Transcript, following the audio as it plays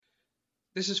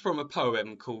This is from a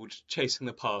poem called Chasing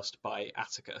the Past by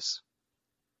Atticus.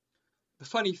 The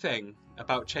funny thing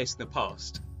about chasing the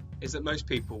past is that most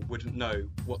people wouldn't know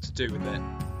what to do with it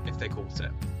if they caught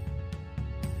it.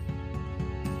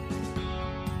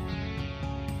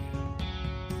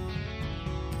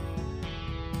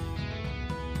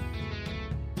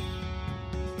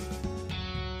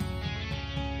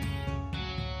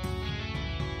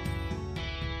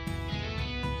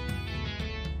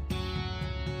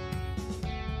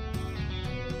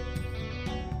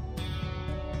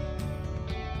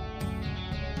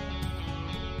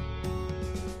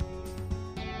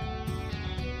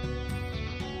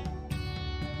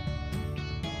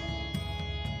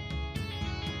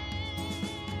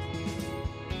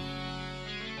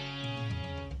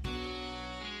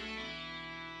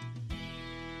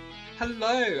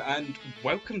 Hello and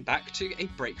welcome back to A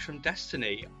Break from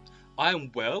Destiny. I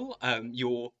am Will,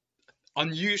 your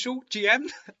unusual GM,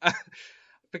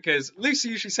 because Lucy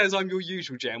usually says I'm your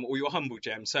usual GM or your humble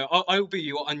GM, so I'll be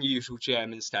your unusual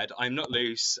GM instead. I'm not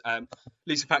Luce.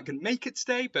 Lucy Pat couldn't make it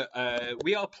today, but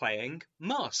we are playing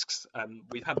Masks.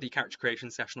 We've had the character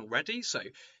creation session already, so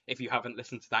if you haven't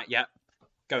listened to that yet,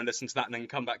 go and listen to that and then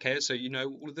come back here so you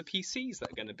know all of the PCs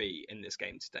that are going to be in this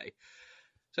game today.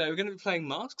 So we're going to be playing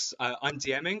Masks. I'm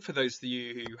DMing, for those of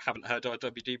you who haven't heard our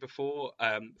WD before.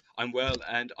 I'm Will,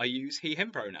 and I use he,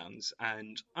 him pronouns.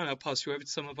 And I'll pass you over to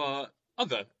some of our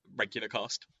other regular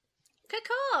cast.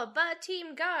 Cool, but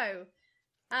team go.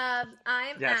 I'm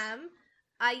Yes. Am.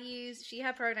 I use she,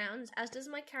 her pronouns, as does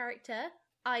my character,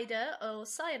 Ida, or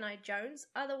Cyanide Jones,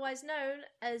 otherwise known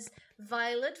as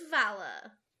Violet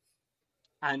Valor.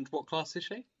 And what class is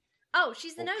she? Oh,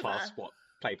 she's the Or Nova. class, what?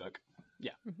 Playbook.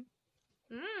 Yeah.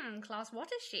 Class, what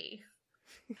is she?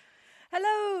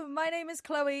 Hello, my name is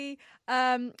Chloe.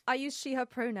 I use she, her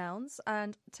pronouns,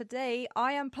 and today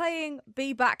I am playing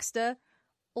Bea Baxter,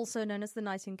 also known as the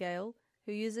Nightingale,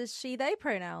 who uses she, they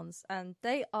pronouns, and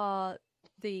they are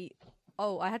the...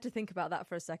 Oh, I had to think about that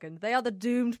for a second. They are the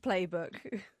doomed playbook.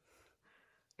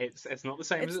 It's not the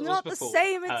same as it was not before. the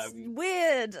same, it's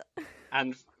weird.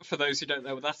 And for those who don't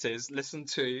know what that is, listen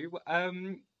to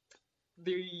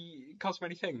the Cast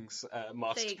Many Things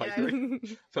Masks There you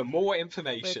playthrough for more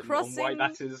information on why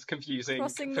that is confusing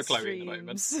for Chloe at the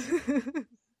moment.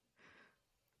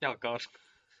 Oh god.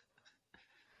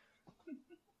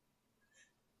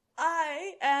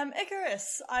 I am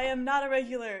Icarus. I am not a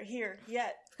regular here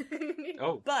yet,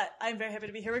 Oh. but I'm very happy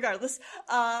to be here regardless.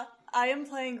 I am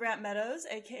playing Grant Meadows,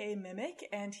 aka Mimic,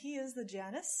 and he is the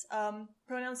Janus.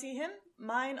 Pronouns he, him.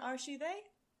 Mine are she, they.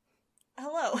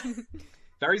 Hello.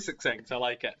 Very succinct, I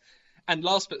like it. And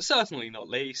last but certainly not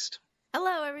least...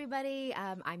 Hello, everybody.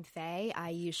 I'm Faye. I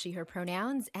use she, her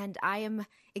pronouns, and I am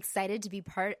excited to be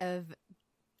part of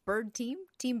Bird Team,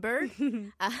 Team Bird,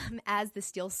 as the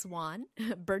Steel Swan,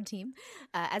 Bird Team.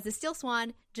 As the Steel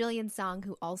Swan, Jillian Song,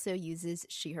 who also uses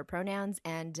she, her pronouns,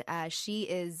 and she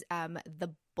is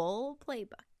the Bull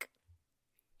Playbook.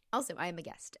 Also, I am a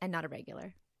guest and not a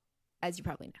regular, as you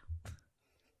probably know.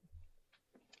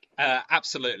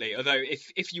 Absolutely. Although,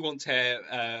 if you want to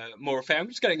hear more of Faye,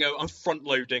 I'm front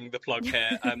loading the plug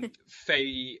here.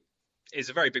 Faye is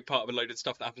a very big part of a load of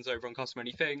stuff that happens over on Cast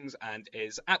Many Things and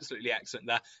is absolutely excellent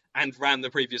there. And ran the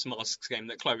previous Masks game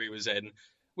that Chloe was in,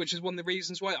 which is one of the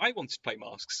reasons why I wanted to play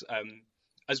Masks.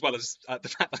 As well as the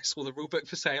fact that I saw the rulebook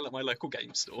for sale at my local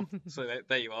game store. So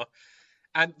there you are.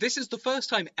 And this is the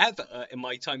first time ever in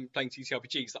my time playing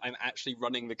TTRPGs that I'm actually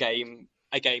running a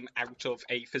game out of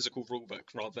a physical rulebook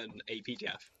rather than a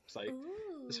PDF. So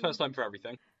it's the first time for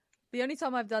everything. The only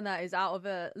time I've done that is out of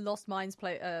a Lost Minds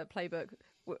playbook,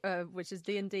 which is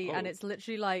D&D, and it's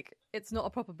literally like, it's not a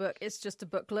proper book, it's just a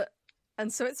booklet.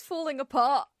 And so it's falling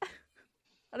apart.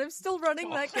 And I'm still running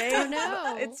that game. Oh,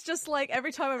 no. It's just like,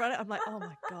 every time I run it, I'm like, oh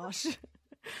my gosh.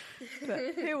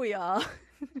 But here we are.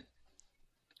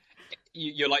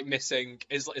 You're like missing,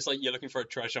 it's like you're looking for a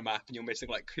treasure map and you're missing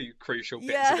like crucial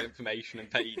bits of information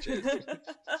and pages.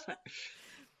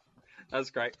 That's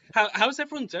great. How's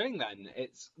everyone doing then?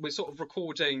 We're sort of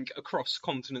recording across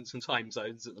continents and time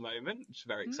zones at the moment, which is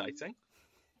very exciting.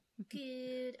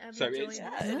 Good. I'm So enjoying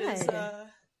it's- it.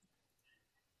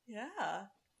 It is,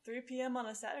 3 p.m. on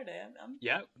a Saturday. I'm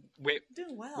Yeah, we're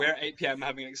doing well. at 8 p.m.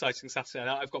 having an exciting Saturday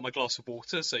night. I've got my glass of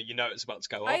water, so you know it's about to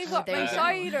go off. I've got there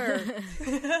my you go.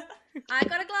 cider. I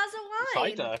got a glass of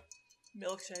wine. Cider.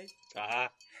 Milkshake.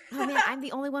 Ah. Oh man, I'm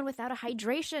the only one without a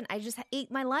hydration. I just ate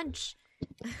my lunch.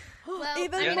 Well,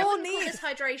 Even I more wouldn't call need. this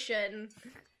hydration.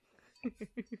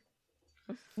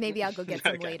 Maybe I'll go get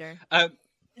some Okay. later.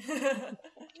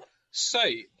 So,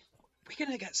 we're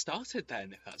going to get started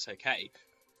then, if that's okay.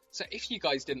 So if you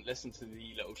guys didn't listen to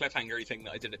the little cliffhangery thing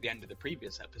that I did at the end of the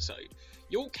previous episode,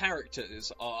 your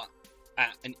characters are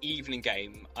at an evening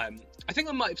game. I think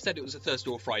I might have said it was a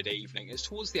Thursday or Friday evening. It's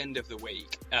towards the end of the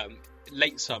week,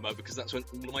 late summer, because that's when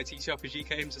all of my TTRPG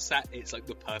games are set. It's like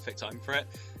the perfect time for it.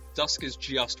 Dusk is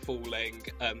just falling.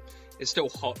 It's still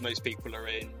hot. Most people are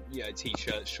in,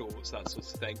 t-shirts, shorts, that sort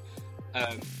of thing.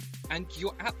 And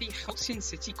you're at the Halcyon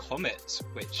City Comet,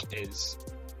 which is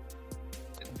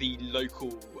the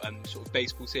local sort of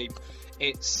baseball team.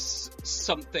 It's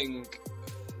something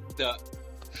that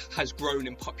has grown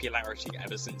in popularity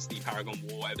ever since the Paragon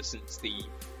War, ever since the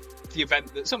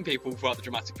event that some people rather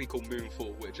dramatically call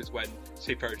Moonfall, which is when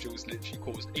Super Jules literally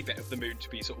caused a bit of the moon to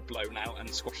be sort of blown out and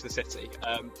squash the city.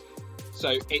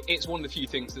 So it's one of the few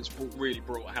things that's really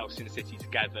brought Halcyon City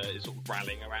together, is sort of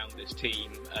rallying around this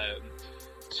team.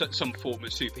 So some former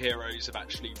superheroes have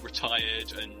actually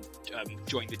retired and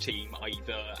joined the team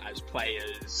either as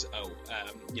players or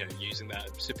using their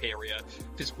superior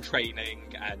physical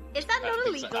training. And is that not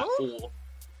illegal? Like that. Or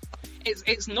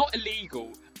it's not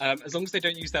illegal as long as they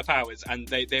don't use their powers, and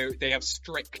they have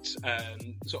strict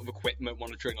sort of equipment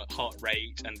monitoring, like heart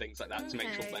rate and things like that, to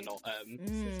make sure they're not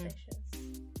suspicious.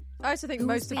 I also think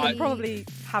most of them probably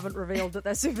haven't revealed that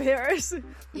they're superheroes.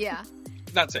 Yeah.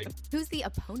 That's it. Who's the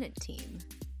opponent team?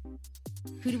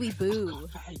 Who do we boo?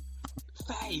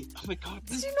 Faye! Oh my god.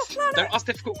 Did you not plan it? Don't ask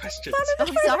difficult questions. I'm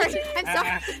sorry.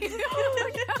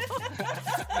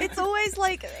 It's always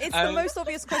like, it's the most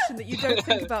obvious question that you don't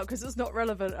think about because it's not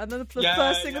relevant, and then the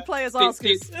first thing the players ask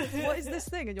is, what is this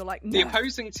thing? And you're like, no. The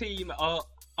opposing team are,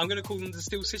 I'm going to call them the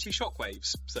Steel City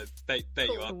Shockwaves. So there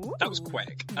you are. Ooh. That was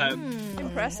quick.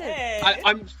 Impressive. Hey.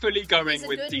 I'm fully going He's a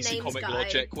with good DC names comic guy.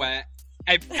 logic, where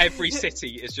every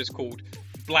city is just called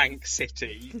blank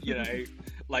city,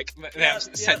 like they have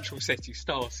Central City,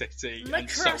 Star City, and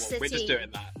so on. Macross We're just City. doing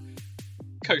that.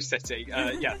 Coast City,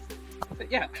 yeah.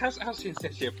 But yeah, Halcyon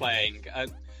City are playing.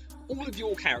 All of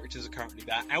your characters are currently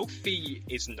there. Alfie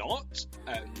is not.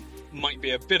 Might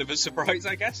be a bit of a surprise,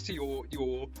 I guess, to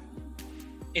your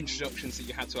introductions that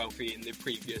you had to Alfie in the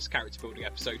previous character building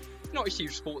episode. Not a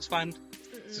huge sports fan.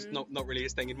 It's just not really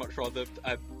his thing. He'd much rather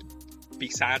be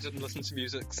sad and listen to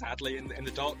music sadly in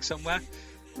the dark somewhere.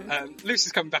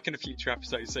 Lucy's coming back in a future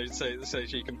episode, so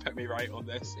she can put me right on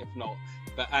this, if not.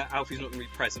 But Alfie's not going to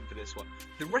be present for this one.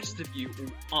 The rest of you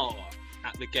all are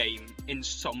at the game in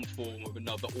some form or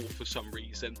another, or for some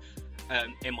reason.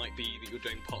 It might be that you're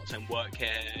doing part-time work here,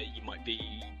 you might be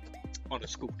on a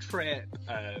school trip,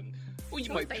 or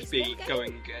you might be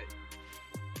going...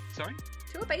 Sorry?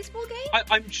 To a baseball game?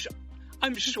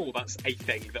 I'm sure that's a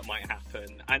thing that might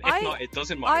happen, and if not, it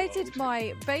does in my world. did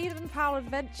my Baden Powell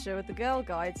adventure with the Girl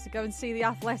Guides to go and see the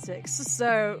athletics,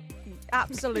 so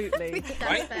absolutely. That's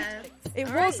Right? fair. It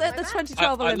All was right, at the my bad.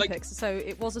 2012 I like- Olympics, so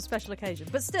it was a special occasion.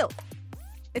 But still,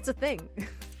 it's a thing.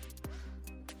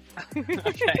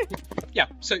 Okay. Yeah,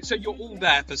 so you're all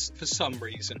there for some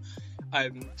reason.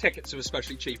 Tickets are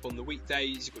especially cheap on the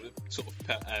weekdays. You've got to sort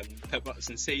of put butts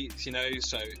in seats,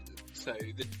 so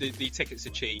the tickets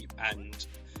are cheap and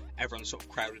everyone's sort of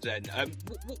crowded in.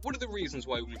 What are the reasons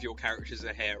why all of your characters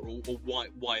are here, or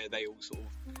why are they all sort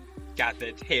of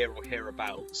gathered here or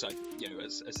hereabouts? So,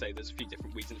 as I say, there's a few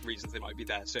different reasons they might be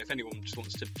there. So if anyone just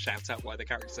wants to shout out why the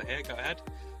characters are here, go ahead.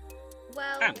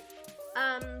 Well,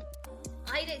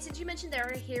 Ida, since you mentioned there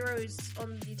are heroes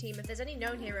on the team, if there's any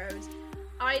known heroes,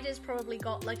 Ida's probably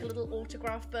got like a little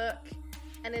autograph book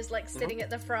and is like sitting at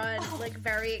the front, like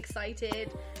very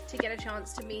excited to get a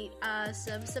chance to meet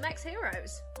some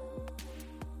ex-heroes.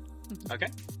 Okay.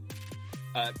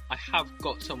 I have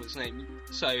got someone's name.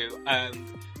 So,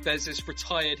 there's this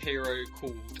retired hero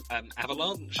called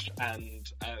Avalanche,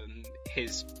 and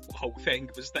his whole thing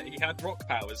was that he had rock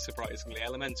powers, surprisingly,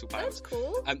 elemental That's powers.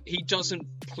 cool. He doesn't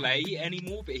play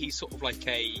anymore, but he's sort of like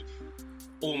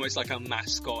almost like a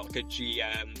mascot, like a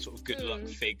GM, sort of good luck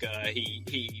figure.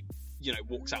 He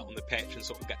walks out on the pitch and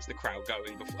sort of gets the crowd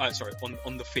going.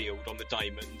 On the field, on the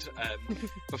diamond,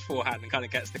 beforehand, and kind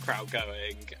of gets the crowd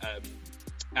going.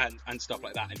 And stuff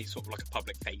like that, and he's sort of like a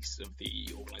public face of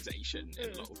the organisation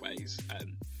in a lot of ways.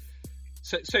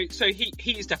 So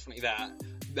he's definitely there.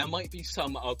 There might be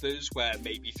some others where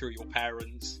maybe through your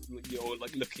parents, you're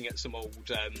like looking at some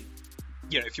old,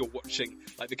 if you're watching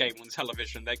like the game on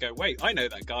television, they go, "Wait, I know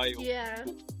that guy,"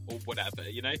 or whatever,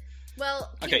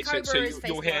 Well, Okay, King so Cobra is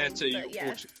you're here to.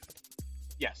 yeah.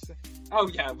 Yes. Oh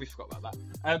yeah, we forgot about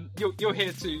that. You're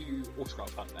here to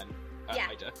autograph that then. Yeah.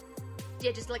 Ida.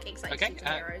 Yeah, just like excited Okay, to see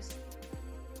some heroes.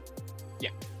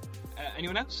 Yeah.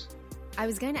 Anyone else? I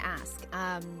was going to ask,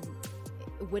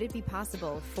 would it be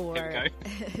possible for Here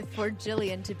for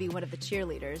Jillian to be one of the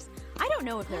cheerleaders? I don't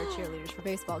know if there are cheerleaders for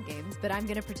baseball games, but I'm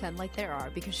going to pretend like there are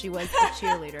because she was the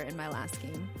cheerleader in my last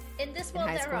game In this in world,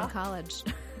 high there school and are. college.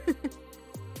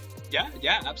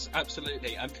 Yeah,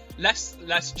 absolutely. Less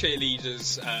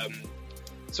cheerleaders.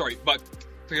 Sorry, but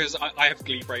because I have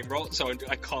Glee brain rot, so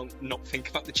I can't not think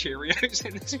about the Cheerios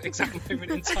in this exact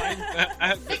moment in time.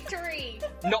 But, Victory!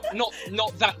 not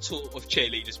that sort of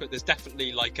cheerleaders, but there's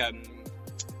definitely like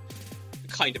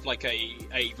kind of like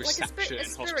a reception, a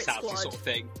spirit hospitality squad. sort of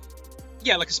thing.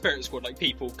 Yeah, like a spirit squad. Like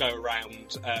people go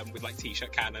around with like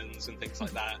t-shirt cannons and things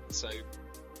like that. So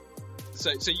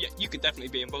yeah, you could definitely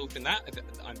be involved in that.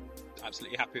 I'm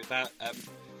absolutely happy with that.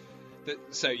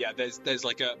 So yeah, there's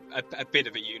like a bit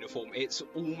of a uniform. It's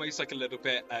almost like a little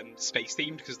bit space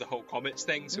themed because of the whole comets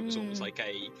thing. So it was almost like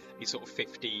a sort of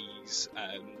 50s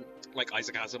like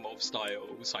Isaac Asimov style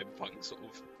cyberpunk sort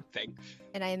of thing.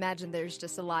 And I imagine there's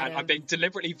just a lot And of... I'm being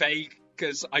deliberately vague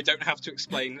because I don't have to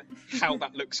explain how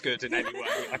that looks good in any way.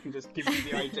 I can just give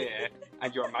you the idea,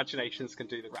 and your imaginations can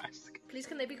do the rest. Please,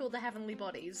 can they be called the Heavenly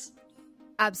Bodies?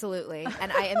 Absolutely.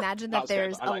 And I imagine that That's good.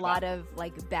 there's I a like lot that. of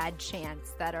like bad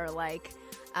chants that are like,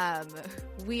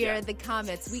 we are the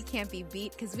Comets, we can't be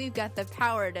beat because we've got the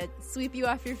power to sweep you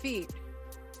off your feet.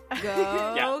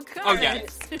 Go Yeah.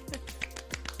 Comets! Oh, yeah.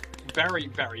 Very,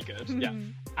 very good. Yeah,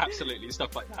 absolutely.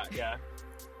 Stuff like that, yeah.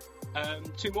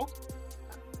 Two more?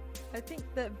 I think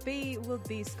that B will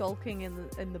be skulking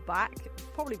in the back,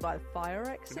 probably by the fire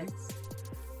exits.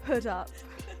 Hood up.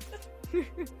 Ooh,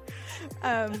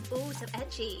 so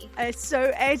edgy. It's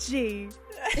so edgy.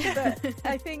 But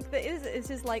I think that this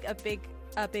is like a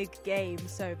big game,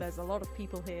 so there's a lot of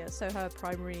people here. So her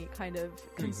primary kind of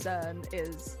concern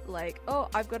is like, oh,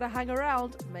 I've got to hang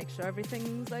around, make sure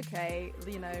everything's okay.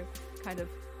 You know, kind of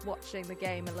watching the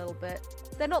game a little bit.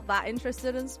 They're not that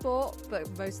interested in sport, but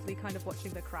mostly kind of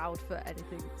watching the crowd for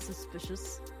anything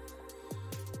suspicious.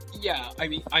 Yeah, I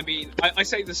mean, I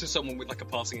say this as someone with like a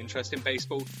passing interest in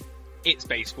baseball. It's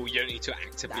baseball. You don't need to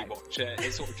actively watch it.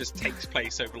 It sort of just takes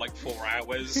place over like 4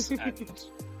 hours, and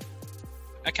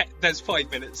okay, there's 5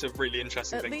 minutes of really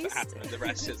interesting At things least- that happen, and the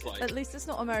rest is like At least it's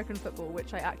not American football,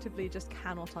 which I actively just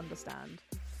cannot understand.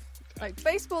 Like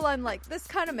baseball, I'm like, this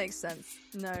kind of makes sense.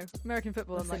 No, American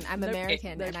football, Listen, I'm like, I'm nope,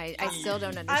 American nope. and I still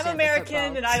don't understand I'm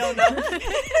American the and I don't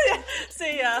know. So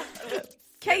yeah.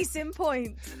 Case in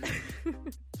point.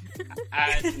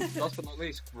 And last but not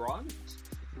least, Grant.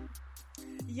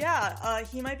 Yeah,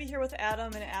 he might be here with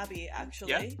Adam and Abby,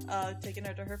 actually. Taking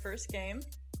her to her first game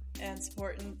and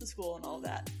supporting the school and all of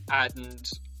that. And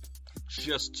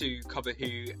just to cover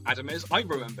who Adam is, I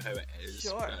remember who it is.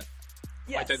 Sure. But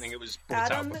Yes. I don't think it was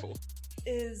brought Adam out before.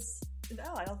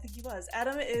 No, I don't think he was.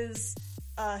 Adam is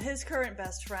his current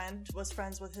best friend, was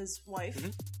friends with his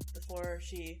wife before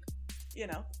she,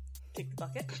 kicked the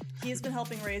bucket. He's been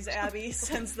helping raise Abby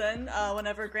since then,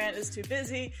 whenever Grant is too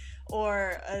busy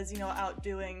or is, out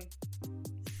doing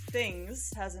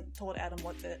things, hasn't told Adam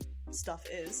what the stuff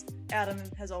is. Adam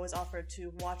has always offered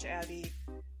to watch Abby,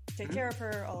 take care of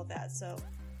her, all of that, so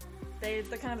they're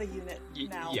kind of a unit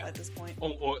now yeah. at this point.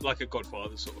 Or like a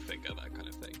Godfather sort of figure, that kind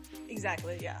of thing.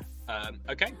 Exactly, yeah.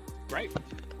 Okay, great.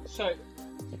 So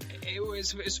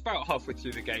it's about halfway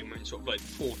through the game. We're in sort of like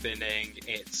 4th inning.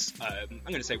 It's I'm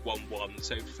going to say 1-1,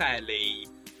 so fairly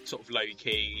sort of low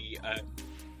key.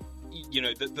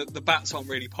 The bats aren't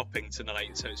really popping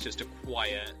tonight, so it's just a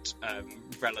quiet,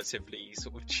 relatively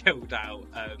sort of chilled out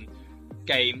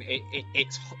game.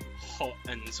 It's hot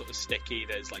and sort of sticky.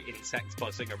 There's like insects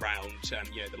buzzing around,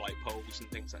 the light poles and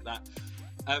things like that.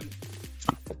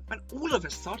 And all of a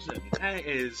sudden, there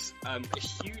is a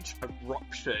huge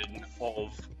eruption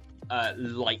of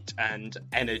light and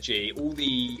energy. All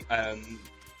the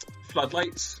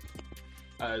floodlights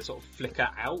sort of flicker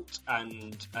out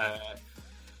and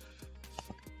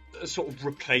sort of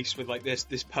replaced with like this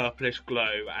purplish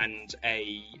glow, and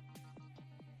a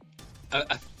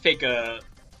figure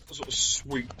sort of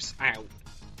swoops out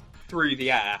through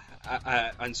the air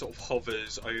and sort of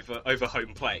hovers over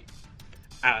home plate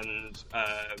and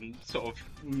sort of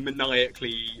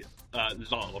maniacally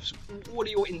laughs. What are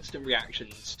your instant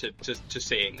reactions to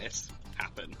seeing this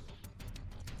happen?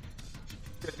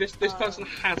 This person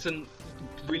hasn't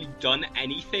really done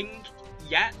anything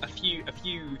yet. A few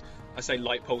I say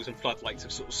light poles and floodlights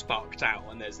have sort of sparked out,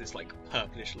 and there's this like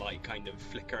purplish light kind of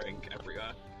flickering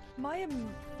everywhere.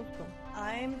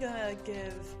 I'm gonna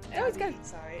give it's Abby, good.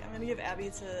 sorry, I'm gonna give Abby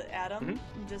to Adam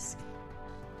and just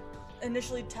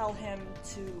initially tell him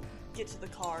to get to the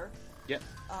car. Yep.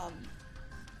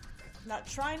 Not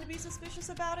trying to be suspicious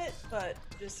about it, but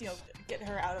just, get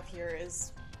her out of here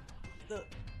is the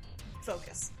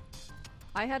focus.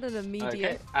 I had an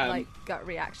immediate gut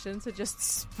reaction to just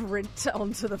sprint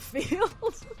onto the field.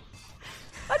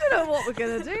 I don't know what we're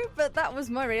gonna do, but that was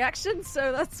my reaction,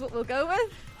 so that's what we'll go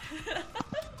with.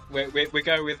 We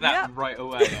go with that right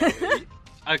away. Are we?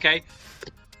 Okay.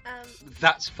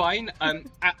 That's fine.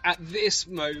 At this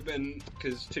moment,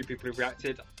 because two people have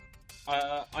reacted,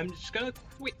 I'm just going to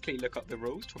quickly look up the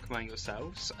rules, talk among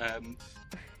yourselves.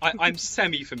 I'm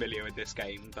semi-familiar with this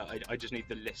game, but I just need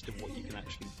the list of what you can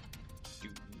actually do.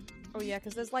 Oh yeah,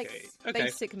 because there's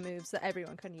basic moves that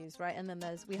everyone can use, right? And then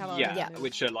we have our moves.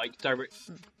 Which are like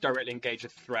directly engage a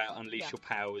threat, unleash your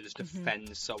powers,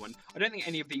 defend someone. I don't think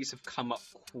any of these have come up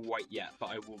quite yet,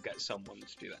 but I will get someone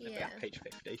to do that in a bit. Page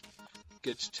 50.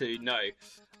 Good to know.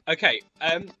 Okay,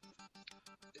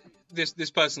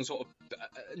 this person sort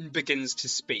of begins to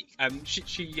speak.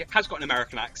 She has got an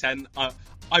American accent.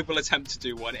 I will attempt to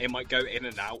do one. It might go in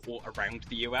and out or around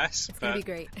the US. It's going to be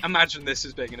great. Imagine this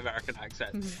as being an American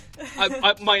accent.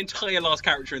 My entire last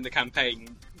character in the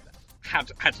campaign had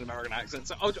an American accent,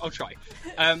 so I'll try.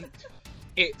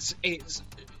 It's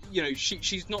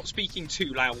she's not speaking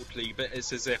too loudly, but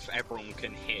it's as if everyone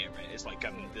can hear it. It's like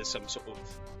there's some sort of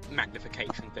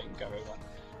magnification thing going on.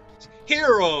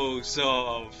 Heroes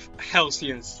of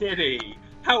Halcyon City,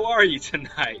 how are you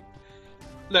tonight?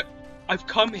 Look, I've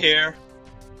come here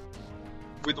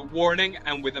with a warning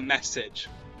and with a message.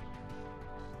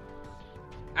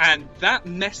 And that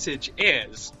message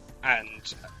is,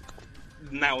 and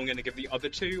now I'm going to give the other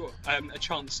two a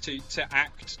chance to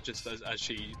act, just as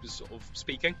she was sort of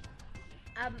speaking.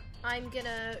 I'm going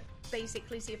to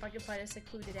basically see if I can find a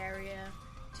secluded area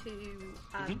to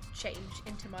change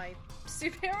into my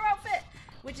superhero outfit,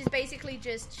 which is basically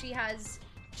just, she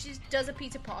does a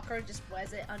Peter Parker and just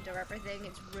wears it under everything.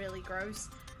 It's really gross.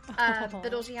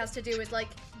 But all she has to do is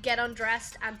get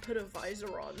undressed and put a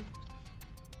visor on.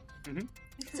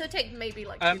 So take maybe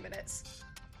 2 minutes.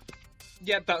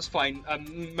 Yeah, that's fine.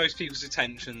 Most people's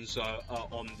attentions are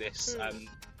on this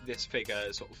this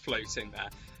figure sort of floating there,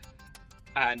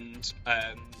 and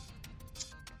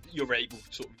you're able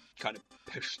to sort of kind of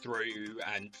push through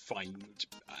and find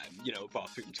a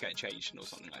bathroom to get changed or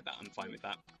something like that. I'm fine with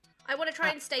that. I want to try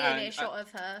and stay in earshot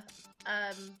of her,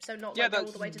 so not go all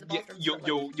the way to the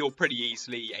bathroom. You're pretty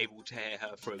easily able to hear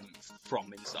her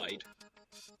from inside.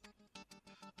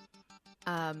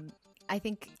 I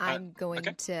think I'm going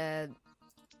to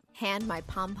hand my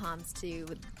pom-poms to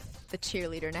the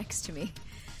cheerleader next to me.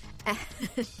 And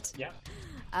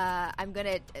I'm going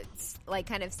to,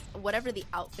 kind of, whatever the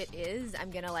outfit is,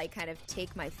 I'm going to, kind of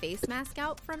take my face mask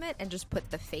out from it and just put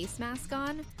the face mask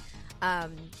on.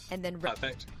 And then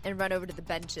run over to the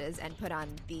benches and put on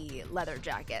the leather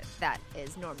jacket that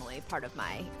is normally part of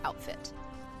my outfit.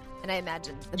 And I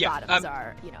imagine the bottoms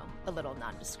are, a little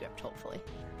nondescript, hopefully.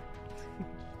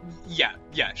 Yeah,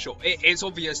 sure. It's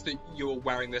obvious that you're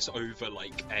wearing this over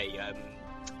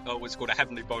what's called a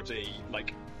heavenly body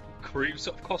crew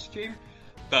sort of costume,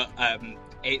 but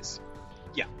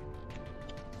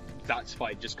that's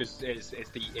fine. Just because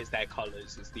it's their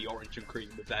colours, it's the orange and cream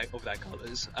of their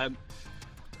colours.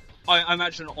 I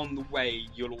imagine on the way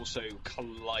you'll also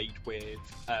collide with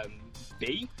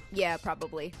B. Yeah,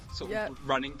 probably. Sort of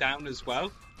running down as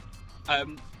well.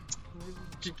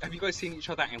 Have you guys seen each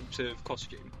other out of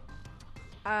costume?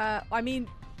 I mean,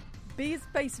 B is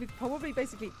probably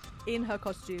in her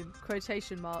costume,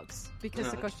 quotation marks, because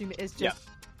the costume is just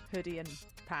hoodie and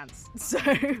pants. So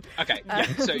okay,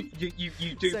 so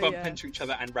you do bump into each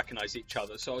other and recognise each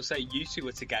other. So I'll say you two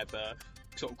are together.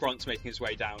 Sort of Grant's making his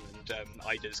way down, and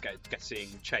Ida's getting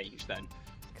changed. Then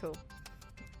cool.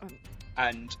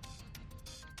 And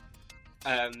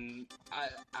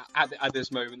at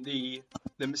this moment, the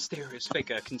mysterious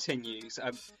figure continues.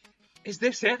 Is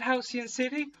this it, Halcyon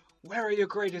City? Where are your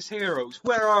greatest heroes?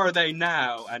 Where are they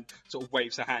now? And sort of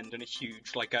waves a hand, and a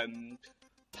huge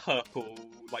purple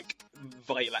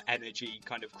violet energy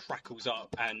kind of crackles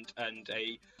up, and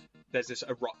there's this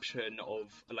eruption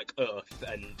of earth,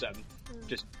 and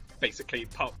just basically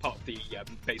part of the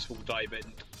baseball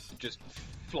diamond just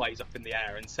flies up in the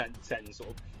air and sends sort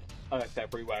of earth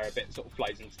everywhere. A bit sort of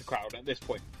flies into the crowd. And at this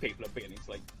point, people are beginning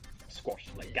to squash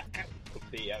get out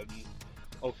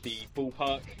of the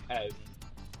ballpark.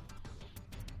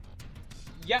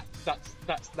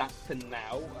 That's that for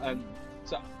now.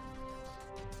 So,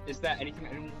 is there anything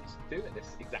anyone wants to do at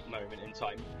this exact moment in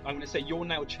time? I'm going to say you're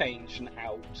now changed and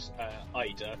out,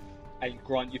 Ida, and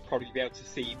Grant, you'd probably be able to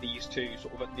see these two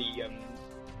sort of at the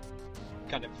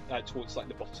kind of towards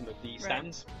the bottom of the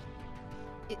stands.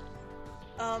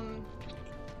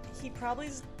 He probably,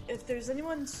 if there's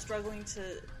anyone struggling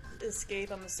to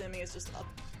escape, I'm assuming it's just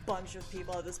bunch of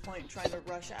people at this point trying to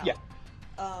rush out. Yeah.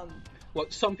 Well,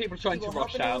 some people are trying He to will help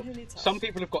rush anyone out. who needs help. Some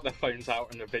people have got their phones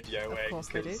out and are videoing. Of course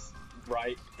they do.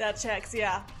 Right. That checks,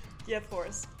 yeah. Yeah, of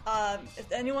course.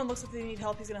 If anyone looks like they need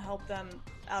help, he's going to help them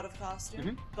out of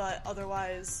costume. But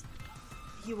otherwise,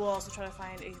 he will also try to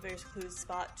find a very secluded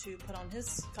spot to put on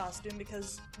his costume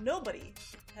because nobody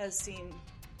has seen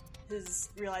his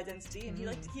real identity, and he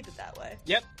likes to keep it that way.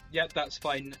 Yep, that's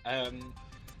fine.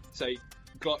 So,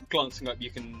 glancing up, you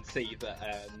can see that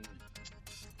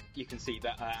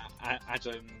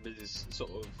Adam is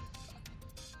sort of,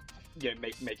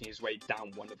 making his way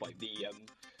down one of like the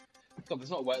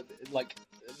there's not a word, like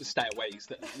the stairways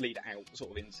that lead out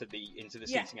sort of into the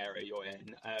seating area you're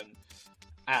in,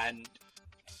 and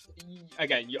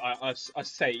again, I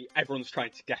say everyone's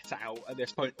trying to get out at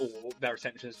this point, or their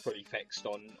attention is fully fixed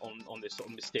on this sort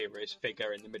of mysterious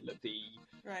figure in the middle of the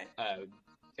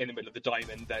in the middle of the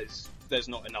diamond. There's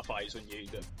not enough eyes on you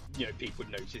that people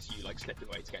would notice you like slipping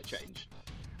away to get changed.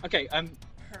 Okay,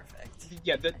 Perfect.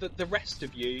 Yeah, the rest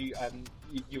of you,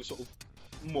 you're sort of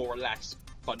more or less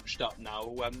bunched up now.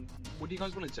 What do you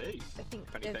guys want to do? I think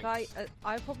if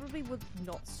I probably would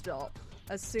not stop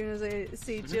as soon as I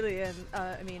see Jillian.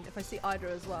 If I see Ida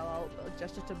as well, I'll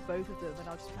gesture to both of them and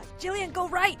I'll just be like, Jillian, go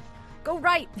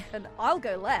right, and I'll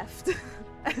go left.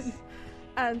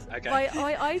 and Okay.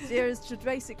 my idea is to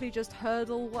basically just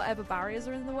hurdle whatever barriers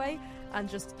are in the way and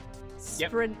just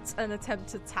sprint and attempt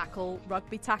to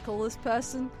rugby tackle this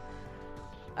person.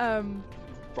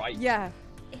 Right. Yeah.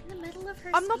 In the middle of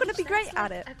her I'm not going gonna be great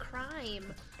at it. A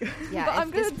crime. Yeah, But if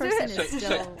I'm this gonna do person it. is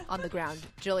still on the ground,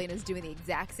 Jillian is doing the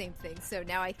exact same thing. So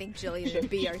now I think Jillian and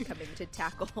B are coming to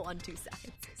tackle on two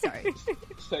sides. Sorry.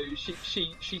 So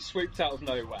she swooped out of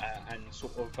nowhere and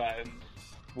sort of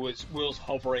was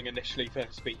hovering initially for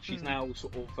her speech. She's now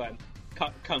sort of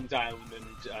come down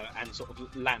and sort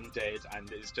of landed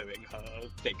and is doing her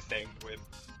big thing with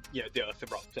the earth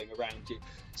erupting around you.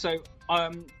 So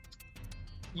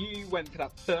you went for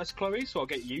that first, Chloe, so I'll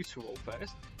get you to roll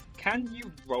first. Can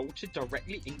you roll to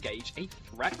directly engage a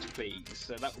threat, please?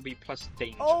 So that will be plus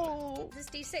danger. Oh, This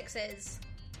D6 is.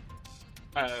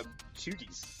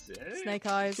 2d6? Snake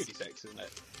eyes. 2d6, isn't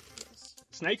it?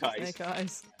 Snake eyes. Snake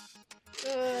eyes.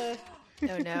 Oh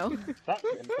no. That's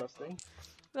interesting.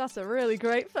 That's a really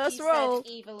great first He roll.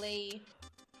 said evilly.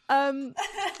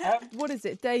 What is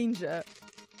it? Danger.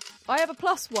 I have a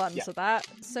 +1 Yeah. to that,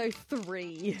 so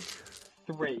 3.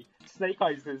 3. Snake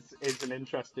eyes is an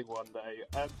interesting one, though.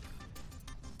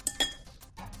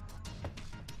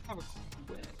 Have a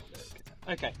quick look.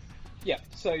 Okay. Yeah.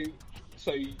 So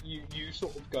you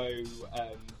sort of go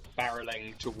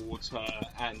barreling towards her,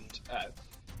 and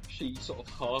she sort of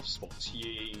half spots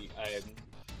you.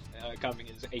 Coming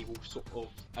is able to sort of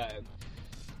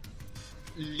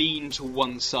lean to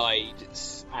one side,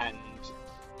 and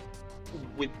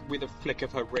with a flick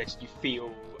of her wrist, you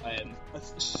feel a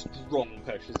strong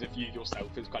push, as if you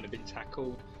yourself has kind of been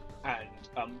tackled, and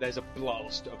there's a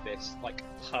blast of this like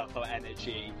purple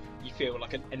energy. You feel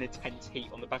like an intense heat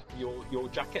on the back of your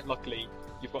jacket. Luckily,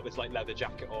 you've got this like leather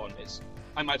jacket on.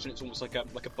 I imagine it's almost like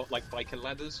biker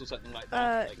leathers or something like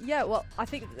that. Yeah, well, I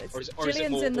think it's, or is it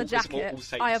Jillian's more- in the is it more jacket.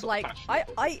 all-safe I have sort of like,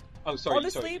 fashionable? Oh, sorry.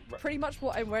 honestly, sorry. Right. pretty much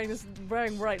what I'm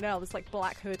wearing right now, this like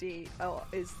black hoodie,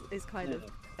 is kind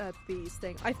of B's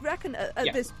thing. I reckon at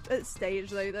this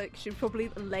stage though, like she's probably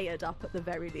layered up at the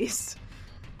very least.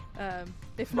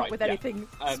 If not with anything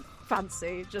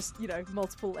fancy, just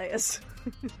multiple layers.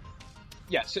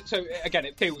 Yeah. So again,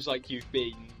 it feels like you've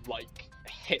been like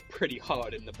hit pretty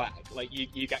hard in the back. Like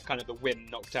you get kind of the wind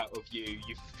knocked out of you.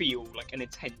 You feel like an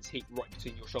intense heat right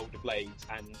between your shoulder blades,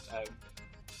 and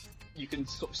you can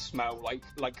sort of smell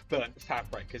like burnt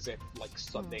fabric, as if like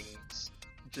something's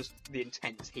just the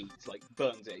intense heat like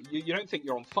burns it. You don't think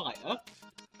you're on fire,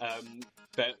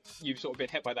 but you've sort of been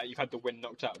hit by that. You've had the wind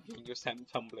knocked out of you, and you're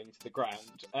tumbling to the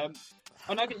ground.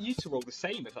 And I get you to roll the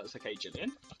same, if that's okay,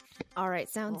 Gillian. All right,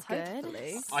 sounds Well, good.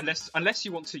 hopefully. Unless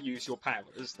you want to use your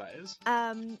powers, that is.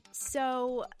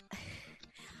 So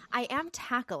I am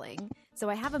tackling. So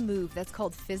I have a move that's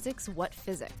called Physics What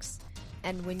Physics.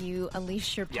 And when you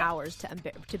unleash your powers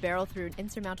to barrel through an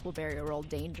insurmountable barrier, roll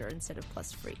danger instead of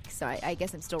plus freak. So I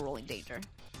guess I'm still rolling danger.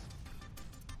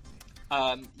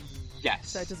 Yes.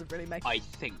 So it doesn't really make. I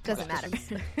think Doesn't that's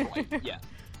matter. right, yeah.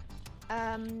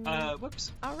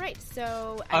 Whoops. All right,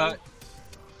 so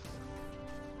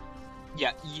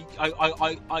Yeah,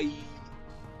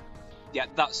 yeah,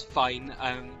 that's fine.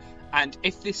 And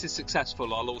if this is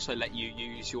successful, I'll also let you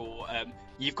use your.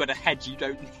 You've got a head you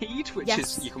don't need, which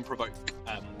is you can provoke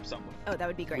someone. Oh, that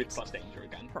would be great. With plus danger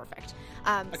again. Perfect.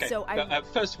 Okay. So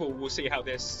first of all, we'll see how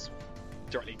this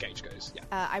directly engage goes. Yeah.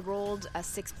 I rolled a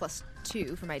 6 plus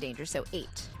 2 for my danger, so 8.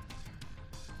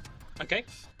 Okay.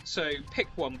 So pick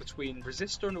one between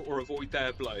resist or avoid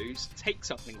their blows, take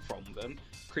something from them,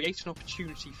 create an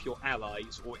opportunity for your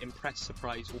allies, or impress,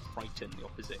 surprise, or frighten the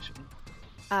opposition.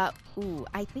 I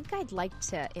think I'd like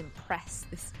to impress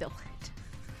this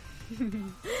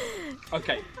villain.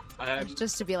 Okay.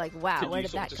 Just to be like, wow, where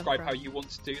did that come from? Can you describe how you want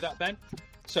to do that then?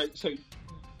 So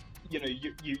you know,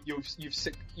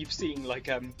 you've seen like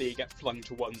B get flung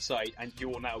to one side, and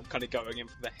you're now kind of going in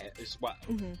for the hit as well.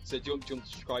 Mm-hmm. So do you want to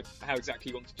describe how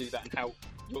exactly you want to do that, and how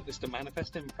you want this to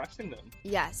manifest in impressing them?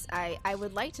 Yes, I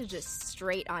would like to just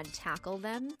straight on tackle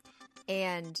them,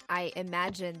 and I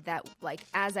imagine that like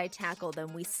as I tackle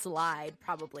them, we slide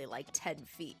probably like 10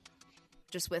 feet.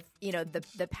 Just with, you know,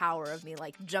 the power of me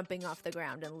like jumping off the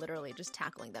ground and literally just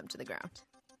tackling them to the ground.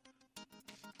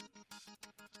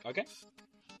 Okay.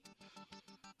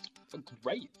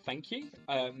 Great, thank you.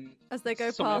 As they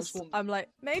go someone past, else want- I'm like,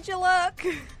 Major luck!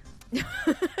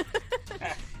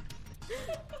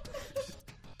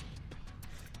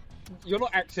 You're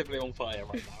not actively on fire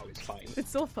right now, it's fine.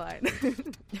 It's all fine.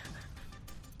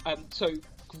 So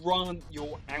Grant,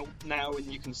 you're out now, and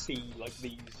you can see like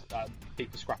these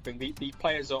people scrapping. The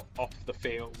players are off the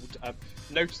field.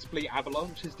 Noticeably,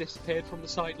 Avalanche has disappeared from the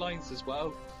sidelines as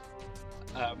well.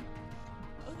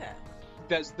 Okay.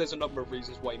 There's a number of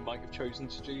reasons why he might have chosen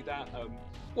to do that.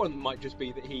 One of them might just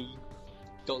be that he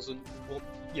doesn't want,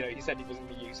 you know, he said he wasn't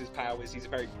going to use his powers. He's a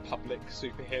very public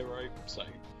superhero, so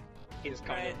it's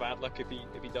kind of bad luck if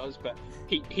he does. But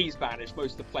he's vanished.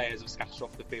 Most of the players have scattered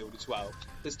off the field as well.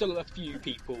 There's still a few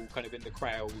people kind of in the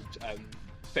crowd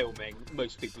filming.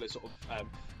 Most people are sort of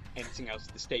emptying out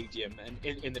of the stadium, and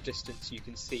in the distance you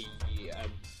can see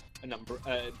a number,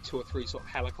 2 or 3 sort of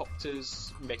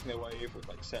helicopters making their way over with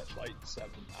like searchlights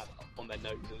on their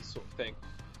noses, sort of thing,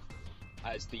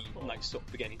 as the night's sort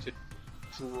of beginning to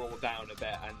draw down a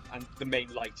bit, and the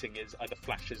main lighting are the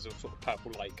flashes of sort of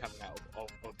purple light coming out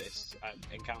of this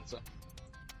encounter.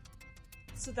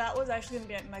 So that was actually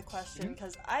going to be my question,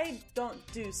 because I don't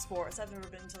do sports. I've never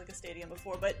been to like a stadium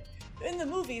before, but in the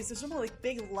movies there's normally like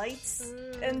big lights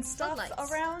and stuff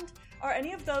around. Are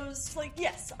any of those like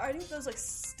are any of those like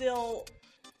still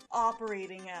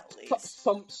operating at least?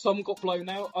 Some got blown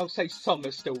out. I'll say some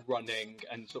are still running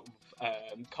and sort of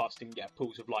casting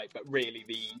pools of light, but really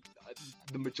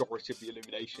the majority of the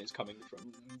illumination is coming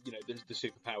from, you know, the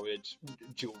superpowered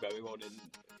duel going on in,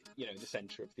 you know, the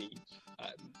centre of the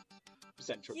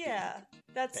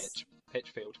that's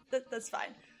pitch field. That's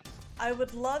fine. I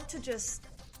would love to just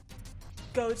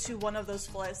go to one of those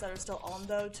flights that are still on,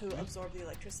 though, to absorb the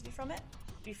electricity from it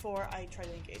before I try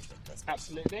to engage with this.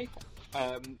 Absolutely.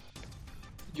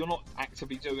 You're not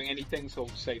actively doing anything, so I'll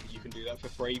say that you can do that for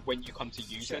free. When you come to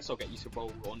use this, I'll get you to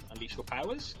roll on Unleash Your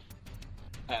Powers.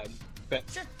 But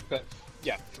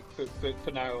yeah,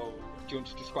 for now, do you want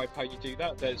to describe how you do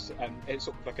that? There's it's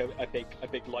sort of like a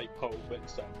big light pole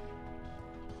that's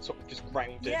sort of just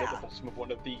grounded at the bottom of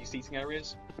one of the seating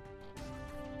areas.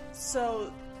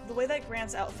 So the way that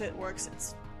Grant's outfit works,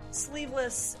 it's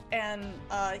sleeveless, and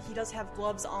he does have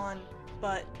gloves on,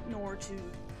 but in order to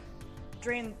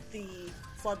drain the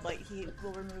floodlight, he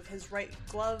will remove his right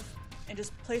glove and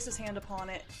just place his hand upon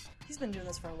it. He's been doing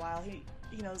this for a while. He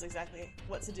knows exactly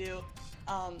what to do.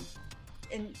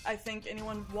 And I think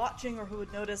anyone watching or who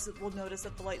would notice will notice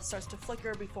that the light starts to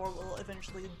flicker before it will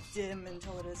eventually dim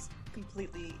until it is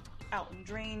completely out and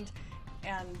drained.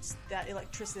 And that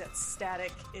electricity, that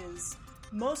static, is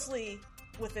mostly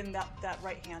within that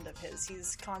right hand of his.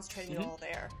 He's concentrating it all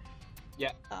there.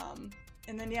 Yeah.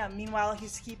 And then, meanwhile,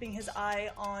 he's keeping his eye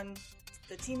on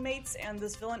the teammates and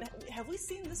this villain. Have we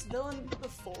seen this villain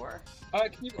before?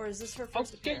 Or is this her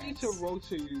first appearance? I'll get you to roll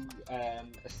to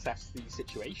assess the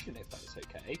situation, if that's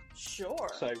okay. Sure.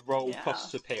 So roll plus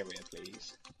superior,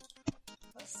 please.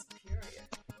 Plus superior.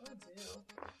 Will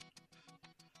do.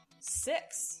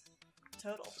 6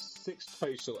 total. 6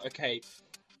 total. Okay.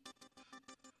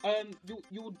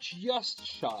 You're just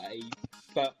shy,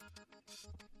 but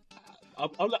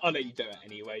I'll let you do it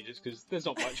anyway, just because there's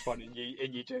not much fun in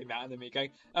you doing that, and then me going,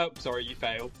 oh, sorry, you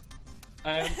failed.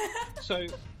 So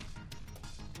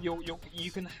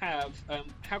you can have.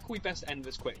 How can we best end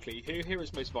this quickly? Who here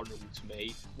is most vulnerable to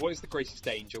me? What is the greatest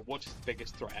danger? What is the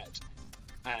biggest threat?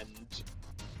 And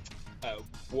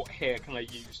what hair can I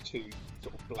use to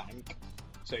sort of blank?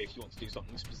 So if you want to do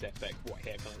something specific, what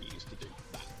hair can I use to do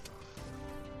that?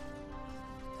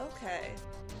 Okay.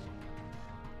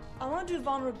 I want to do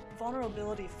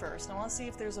vulnerability first. I want to see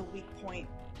if there's a weak point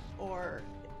or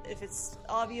if it's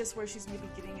obvious where she's maybe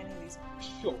getting any of these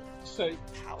Sure.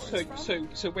 powers from.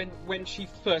 So when she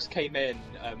first came in,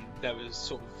 there was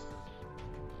sort of,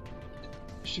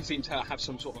 she seemed to have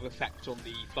some sort of effect on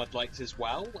the floodlights as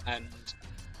well, and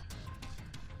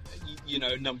you know,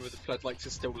 a number of the floodlights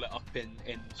are still lit up in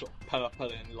sort of purple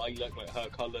and lilac, like her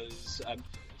colours.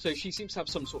 So she seems to have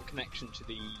some sort of connection to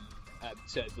the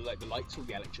lights or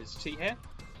the electricity here.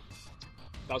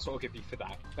 That's what I'll give you for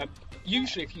that.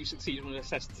 Usually, if you succeed on an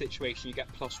assessed situation, you get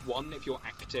 +1 if you're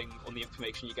acting on the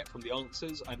information you get from the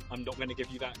answers. I'm not going to give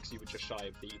you that because you were just shy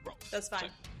of the roll. That's fine.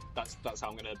 So that's how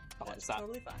I'm going to balance that.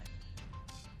 Totally fine.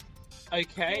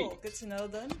 Okay. Cool. Good to know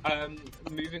then.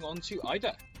 Moving on to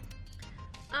Ida.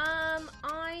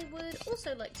 I would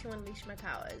also like to unleash my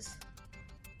powers.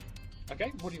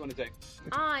 Okay, what do you want to do?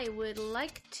 I would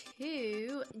like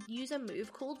to use a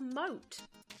move called Moat.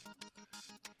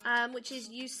 Which is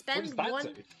you spend What does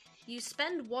that do? You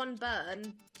spend 1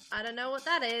 burn. I don't know what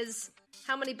that is.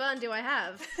 How many burn do I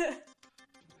have?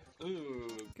 Ooh,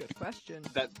 Good question.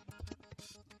 that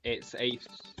it's a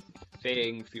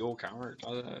thing for your character.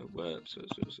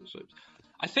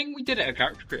 I think we did it at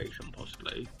character creation,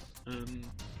 possibly.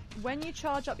 When you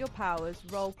charge up your powers,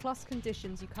 roll plus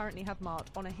conditions you currently have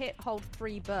marked. On a hit, hold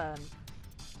 3 burn.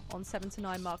 On 7 to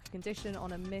 9, mark a condition.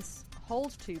 On a miss,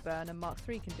 hold 2 burn and mark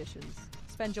 3 conditions.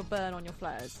 Spend your burn on your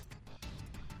flares.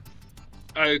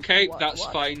 Okay, What- that's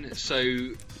what? fine. So,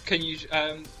 can you?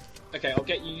 Okay, I'll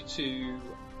get you to.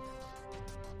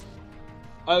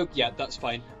 Oh yeah, that's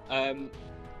fine.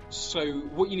 So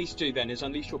what you need to do then is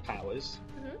unleash your powers.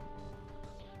 Mhm.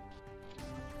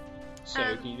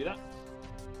 So can you do that?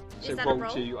 is So that a roll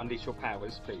roll? to unleash your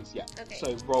powers, please. Yeah. Okay.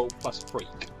 So roll plus freak.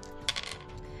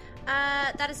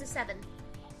 That is a 7.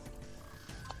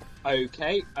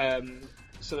 Okay.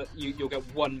 So that you'll get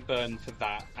 1 burn for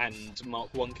that, and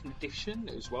mark 1 condition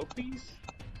as well, please.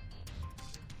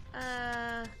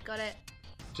 Got it.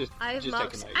 Just I've just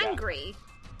marked take a note. Yeah. angry.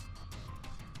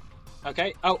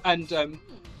 Okay. Oh, and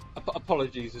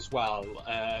apologies as well.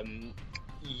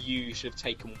 You should have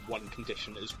taken 1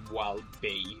 condition as well,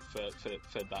 B, for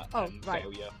that right.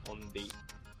 failure on the.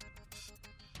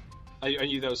 I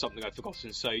knew there was something I'd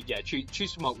forgotten. So yeah,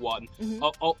 choose to mark 1.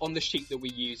 Mhm. On the sheet that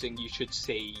we're using, you should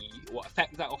see what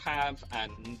effect that'll have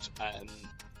and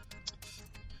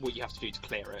what you have to do to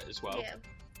clear it as well. Yeah.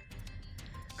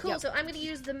 Cool. Yep. So I'm going to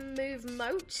use the move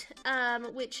Moat,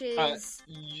 which Uh, is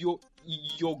you're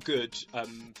good,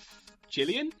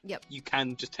 Gillian. Yep. You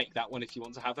can just take that one if you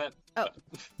want to have it. Oh,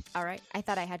 all right. I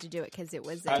thought I had to do it because it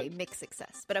was a mixed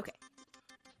success, but okay.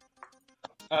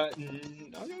 No,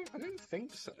 I don't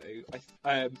think so.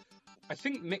 I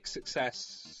think mixed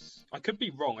success. I could be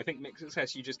wrong. I think mixed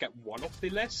success. You just get 1 off the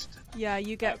list. Yeah,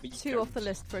 you get but you 2 off the don't.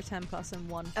 list for a 10 plus and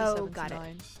 1 for Oh, 7 got to it.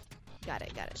 9. Got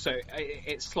it. So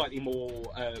it's slightly more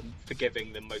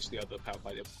forgiving than most of the other Powered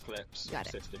by the Apocalypse Got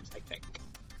it. systems, I think.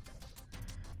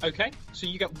 Okay, so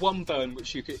you get 1 burn,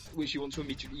 which you want to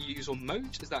immediately use on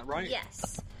Moat. Is that right?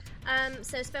 yes.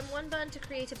 So spend 1 burn to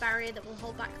create a barrier that will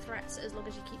hold back threats as long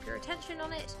as you keep your attention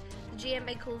on it. The GM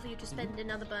may call for you to spend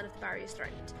another burn if the barrier is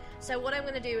threatened. So what I'm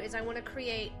going to do is I want to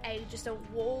create just a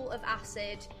wall of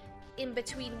acid in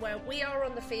between where we are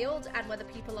on the field and where the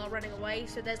people are running away.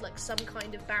 So there's like some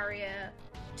kind of barrier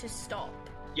to stop.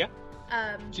 Yeah.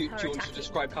 Do you her want to attacking.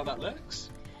 describe how that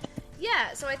looks?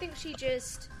 Yeah, so I think she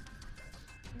just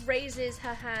raises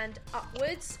her hand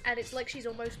upwards, and it's like she's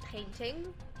almost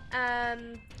painting.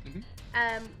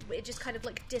 It just kind of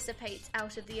like dissipates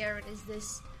out of the air and is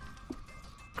this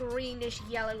greenish,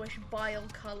 yellowish,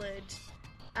 bile-coloured,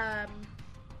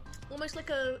 almost like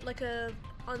a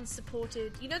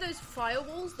unsupported. You know those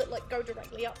firewalls that like go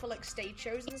directly up for like stage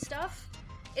shows and stuff?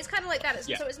 It's kind of like that.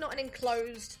 Yeah. So it's not an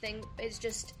enclosed thing. It's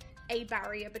just a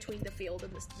barrier between the field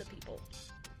and the people.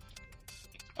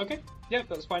 Okay, yeah,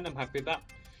 that's fine. I'm happy with that.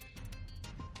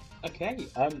 Okay,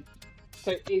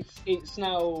 so it's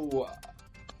now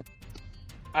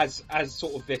as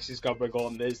sort of this is going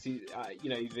on. There's the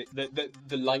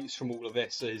the lights from all of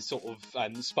this is sort of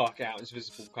sparking out. It's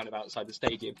visible kind of outside the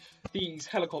stadium. These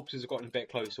helicopters have gotten a bit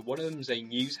closer. One of them is a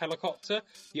news helicopter.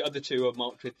 The other 2 are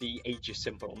marked with the Aegis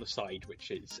symbol on the side,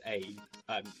 which is a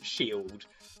shield,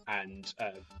 and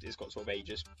it's got sort of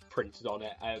Aegis printed on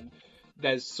it.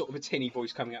 There's sort of a tinny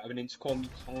voice coming out of an intercom. You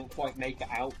can't quite make it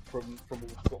out from all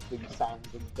sort of these sounds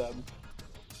and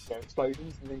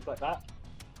explosions and things like that.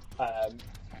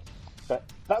 But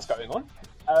that's going on.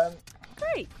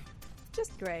 Great.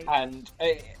 Just great. And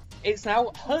it's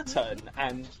now her turn,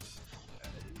 and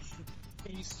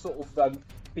she's sort of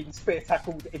been spear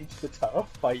tackled into the turf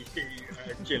by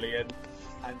Gillian.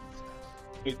 And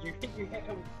if you think you hit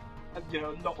her with a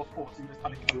lot of forces just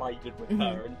kind of collided with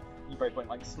her, and you both went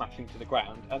like smashing to the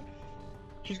ground.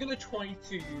 She's going to try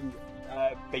to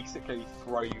basically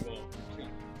throw you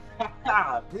off.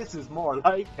 Ha! This is more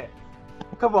like it.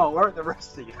 Come on, where are the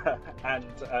rest of you? And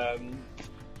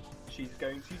she's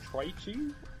going to try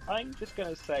to. I'm just going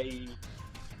to say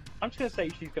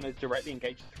she's going to directly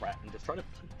engage the threat and just try to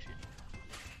punch you.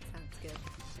 Sounds good.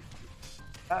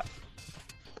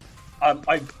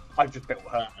 I've just built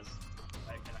her as an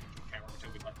actual character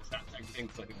with like the stats and everything,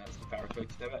 because I think that's the fairest way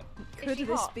to do it. Could she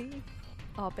this hot? be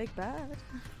our big bad?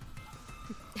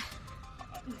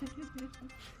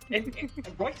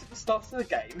 Right at the start of the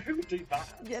game, who would do that?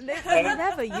 Yeah,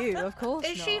 never you, of course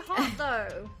Is not. she hot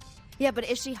though? Yeah, but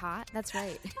is she hot? That's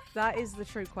right. That is the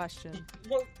true question.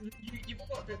 Well, you've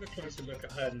got a bit of a closer look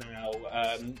at her now.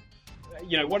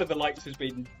 One of the lights has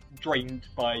been drained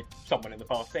by someone in the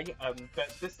party,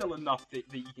 but there's still enough that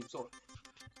you can sort of...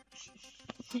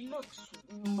 She looks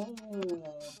more...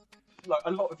 Like,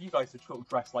 a lot of you guys are sort of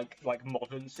dressed like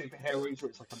modern superheroes, where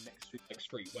it's like a mix with like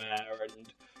streetwear,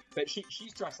 but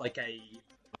she's dressed like a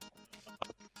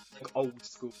old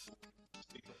school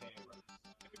superhero.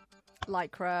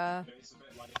 Lycra. It's a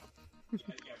bit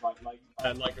like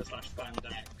Lycra /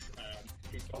 spandex.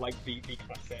 She's got like the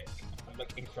classic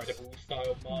like incredible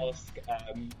style mask,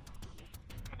 and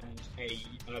a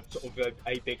sort of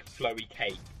a big flowy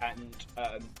cape, and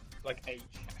like a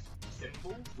chest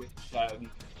symbol,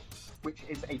 which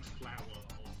is a flower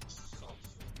of sauce.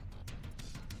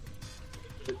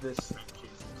 The statues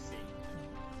you see,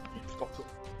 it's got sort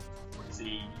of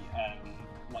frizzy,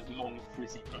 like long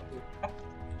frizzy purple.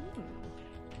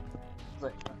 So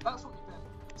that's what you've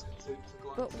been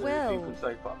to But to Will, people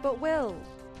so far. But Will,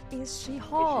 is she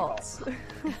hot?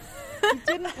 You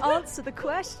didn't answer the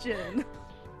question.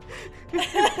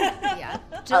 Yeah.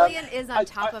 Jillian is on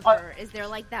top of her. Is there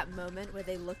like that moment where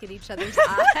they look at each other's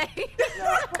eyes?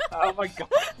 Oh my god.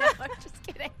 No, I'm just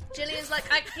kidding. Jillian's like,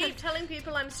 I keep telling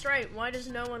people I'm straight. Why does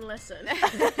no one listen? I'm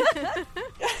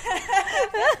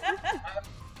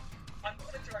not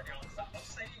going to directly answer that. I'll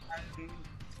say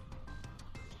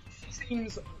she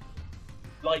seems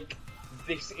like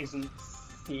this isn't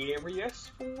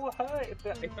serious for her, if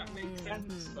that makes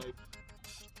sense. So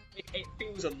it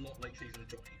feels a lot like she's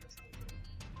enjoying herself.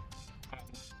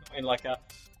 Not in like a,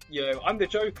 I'm the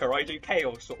Joker, I do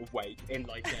chaos sort of way. In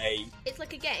like a, It's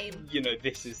like a game.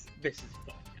 this is fun.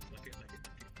 It's like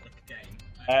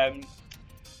a game.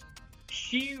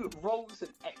 She rolls an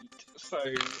 8, so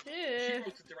she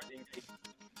rolls a directly engaged.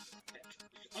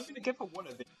 I'm going to give her one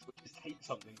of these, which is take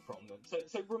something from them.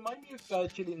 So remind me of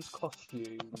Jillian's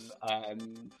costume,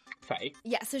 Faye.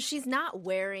 Yeah, so she's not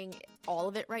wearing all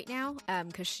of it right now,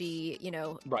 because she,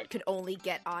 Right. could only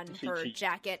get on her She-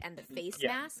 jacket and the face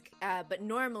mask. But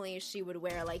normally she would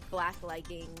wear like black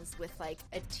leggings with like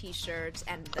a t-shirt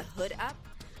and the hood up.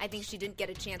 I think she didn't get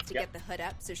a chance to get the hood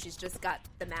up, so she's just got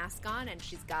the mask on and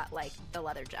she's got like the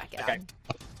leather jacket on.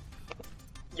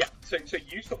 Yeah, so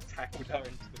you sort of tackled her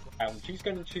into the ground. She's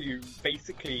going to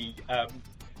basically,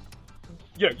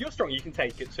 you're strong, you can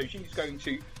take it. So she's going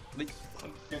to like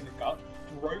punch you in the gut,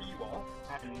 throw you off,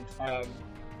 and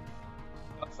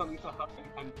that's something to happen.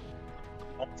 And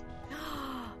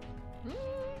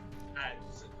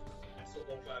sort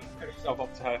of put herself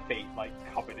up to her feet, like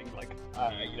covered in like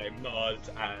mud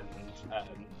and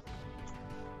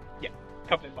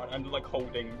covered in mud, and like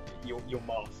holding your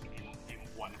mask in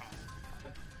one hand.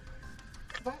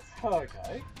 That's her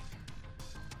go.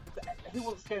 Who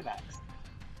wants to go next?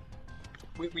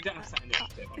 We don't have set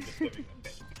initiative, I'm just doing a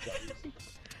bit.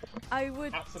 I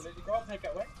would. Absolutely, Grant, take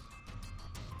it away.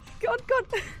 God.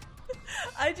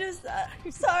 I just,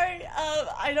 sorry,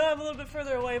 I know I'm a little bit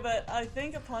further away, but I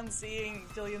think upon seeing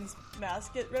Jillian's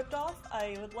mask get ripped off,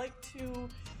 I would like to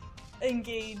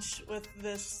engage with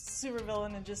this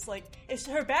supervillain and just like, if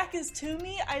her back is to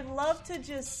me, I'd love to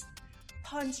just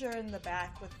punch her in the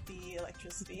back with the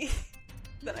electricity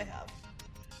that I have.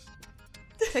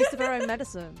 Taste of her own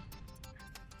medicine.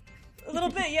 A little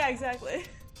bit, yeah, exactly.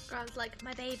 Grant's like,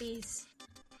 my babies.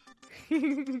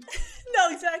 No,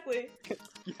 exactly.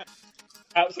 Yeah,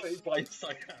 absolutely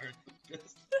blindside her.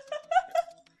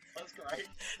 That's great.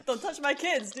 Don't touch my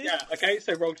kids, dude. Yeah, okay,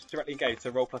 so roll to directly engage, so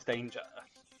roll plus danger.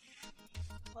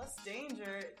 Plus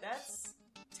danger, that's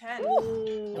 10.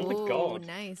 Oh my god.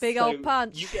 Nice. Big So old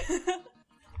punch.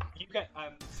 You get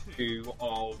 2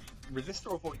 of resist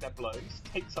or avoid their blows,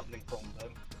 take something from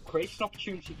them, create an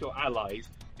opportunity for your allies,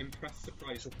 impress,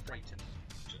 surprise, or frighten.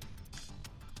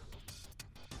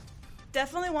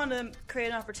 Definitely want to create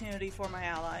an opportunity for my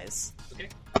allies. Okay.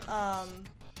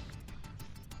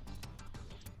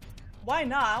 Why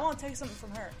not? I want to take something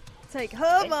from her. take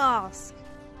her mask.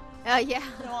 Yeah.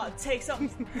 I want to take something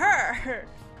from her.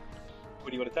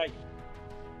 What do you want to take?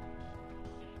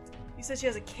 You said she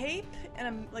has a cape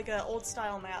and like an old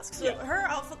style mask. So Yeah. her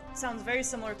outfit sounds very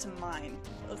similar to mine.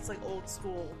 It looks like old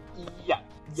school Yeah.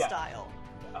 style.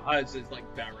 Hers is like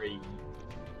very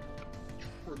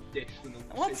traditional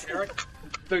What's- superhero.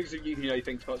 Those of you who know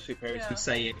things about superheroes Yeah. would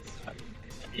say it's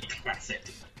a classic.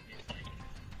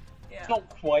 Yeah. It's not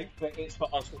quite, but it's for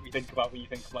us what we think about when you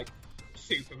think of like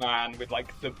Superman with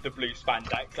like the blue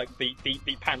spandex, like the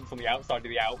pants on the outside of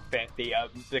the outfit,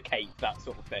 the cape, that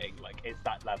sort of thing. Like it's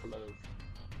that level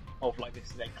of like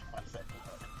this is a classic.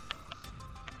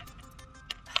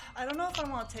 I don't know if I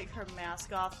want to take her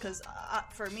mask off because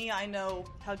for me, I know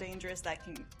how dangerous that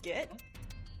can get.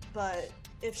 But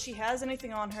if she has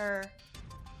anything on her,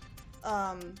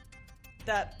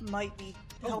 that might be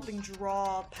helping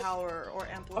draw power or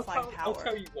amplify power. I'll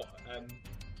tell you what.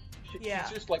 Yeah.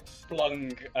 She's just like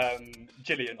flung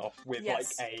Gillian off with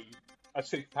Yes. like a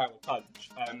superpower punch,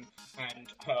 and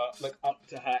her like up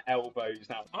to her elbows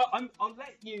now. I'll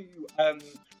let you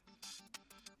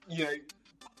you know,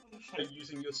 punch her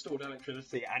using your stored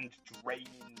electricity and drain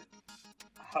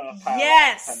her power.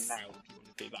 Yes! And now, if you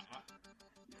want to do that.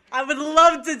 I would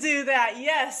love to do that,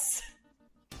 yes!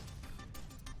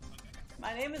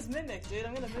 My name is Mimic, dude.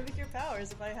 I'm gonna mimic your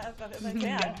powers if I can.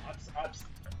 Yeah,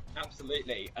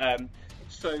 absolutely.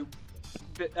 So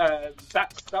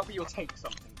that'll be your take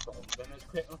something from. Then there's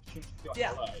create an opportunity for your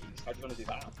Yeah. allies. How do you want to do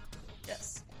that?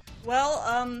 Yes. Well,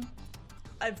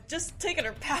 I've just taken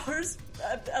her powers,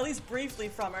 at least briefly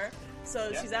from her, so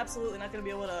Yeah. she's absolutely not going to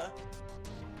be able to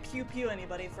pew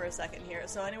anybody for a second here.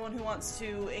 So anyone who wants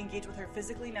to engage with her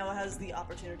physically now has the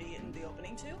opportunity in the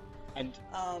opening to. And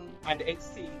it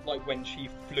seemed like when she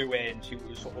flew in, she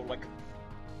was sort of like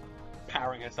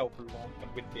powering herself along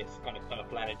with this kind of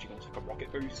purple energy, almost like a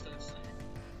rocket booster. So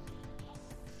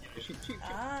she to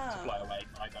fly away,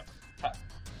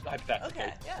 hypothetically,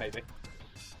 Okay, yeah. maybe.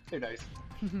 Who knows?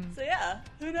 So yeah,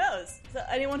 who knows? So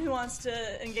anyone who wants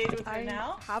to engage with her I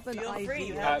now, have an feel free.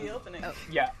 You idea. have the opening. Oh.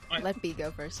 Yeah, Let B go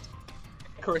first.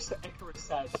 Icarus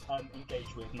says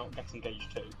engage with, not get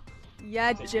engaged to.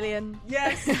 Yeah, Jillian.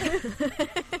 Yes.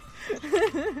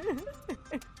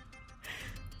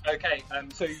 Okay,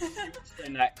 so you want to go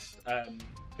next.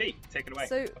 B, take it away.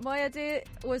 So my idea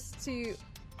was to,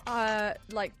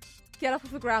 like, get up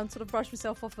off the ground, sort of brush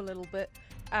myself off a little bit,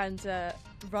 and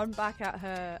run back at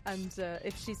her. And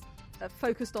if she's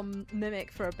focused on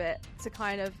Mimic for a bit, to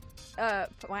kind of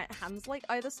put my hands like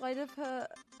either side of her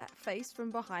face from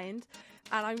behind,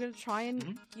 and I'm going to try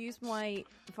and use my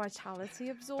vitality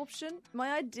absorption.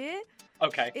 My idea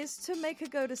Okay. is to make her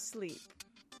go to sleep.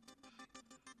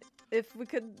 If we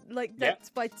could, like, that's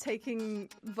by taking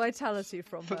vitality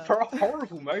from her. For a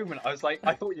horrible moment, I was like,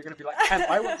 I thought you were going to be like, and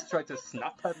I want to try to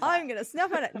snap her. I'm gonna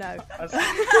snap at it. No,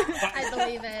 I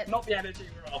believe it. Not the energy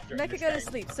we're after. make her in go to this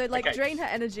game. sleep. So, like, Okay. drain her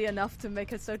energy enough to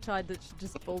make her so tired that she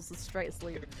just falls straight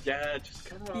asleep. Yeah, just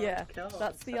come on. Yeah, come on,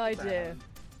 that's the settle idea. down.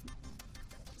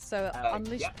 So,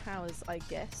 unleash yeah. powers, I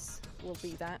guess, will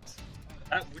be that.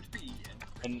 That would be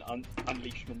an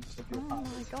unleashment of your Oh powers.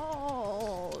 my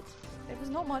god, it was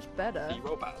not much better. You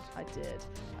roll bad. I did.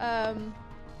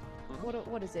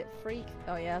 What is it? Freak?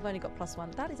 Oh yeah, I've only got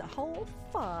 +1. That is a whole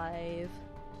 5.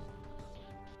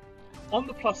 On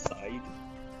the plus side,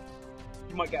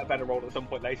 you might get a better roll at some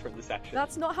point later in the session.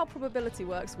 That's not how probability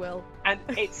works, Will. And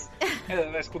it's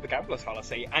that's called the gambler's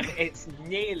fallacy, and it's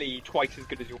nearly twice as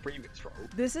good as your previous roll.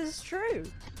 This is true.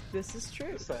 This is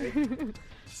true. So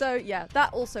So yeah,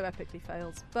 that also epically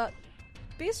fails, but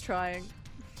B is trying.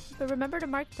 But remember to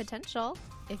mark potential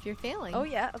if you're failing. Oh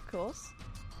yeah, of course.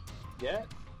 yeah,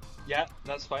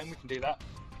 that's fine. We can do that.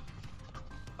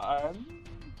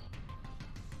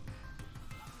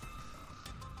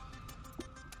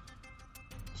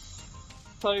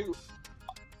 So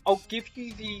I'll give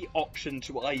you the option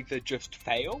to either just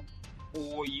fail,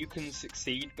 or you can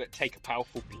succeed but take a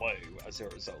powerful blow as a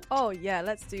result. Oh yeah,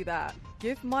 let's do that.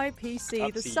 Give my PC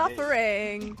Up the to you.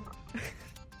 suffering.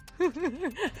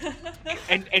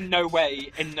 In no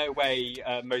way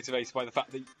motivated by the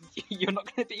fact that you're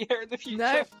not going to be here in the future.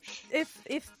 No,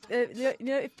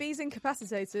 if B's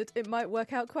incapacitated, it might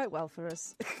work out quite well for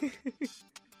us.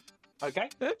 Okay,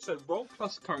 so roll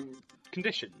plus current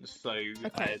conditions. So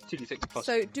Okay. 2d6 plus.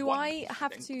 So do 1, I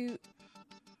have think. to?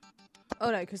 Oh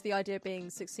no, because the idea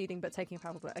being succeeding but taking a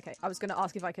powerful blow. Okay, I was going to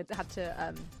ask if I had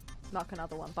to mark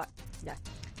another one, but yeah,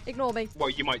 ignore me.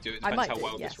 Well, you might do it. I Depends might how do,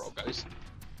 well yes. this roll goes.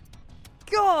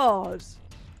 God,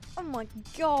 oh my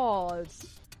god,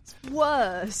 it's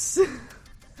worse.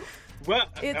 Well,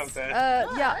 It's okay.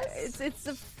 yeah, it's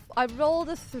a I rolled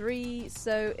a 3,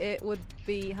 so it would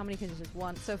be how many conditions?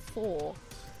 1, so 4.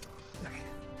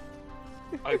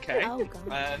 Okay. Oh,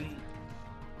 God.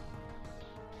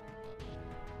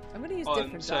 I'm going to use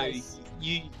different so dice.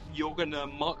 you're gonna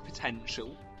mark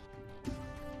potential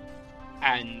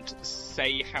and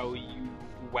say how you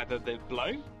weather the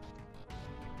blow.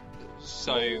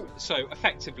 So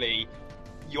effectively,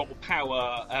 your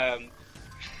power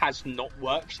has not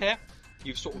worked here.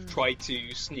 You've sort of tried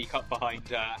to sneak up behind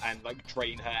her and like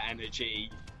drain her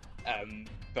energy,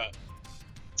 but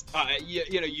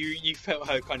you felt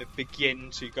her kind of begin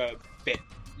to go a bit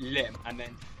limp, and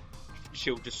then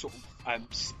she'll just sort of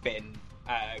spin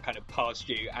kind of past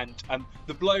you, and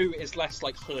the blow is less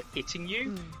like her hitting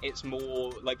you. It's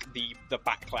more like the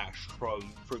backlash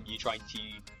from you trying to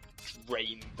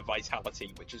drain the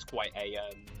vitality, which is quite a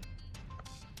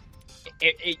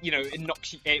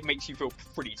it makes you feel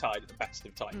pretty tired at the best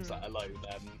of times, let alone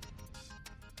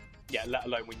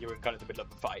when you're in kind of the middle of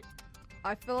the fight.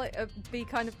 I feel like it'd be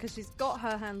kind of, because she's got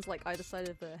her hands like either side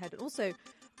of the head, and also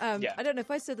I don't know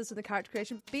if I said this in the character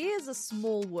creation, B is a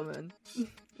small woman,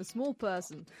 a small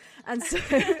person, and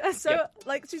so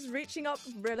like she's reaching up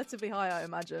relatively high, I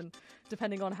imagine,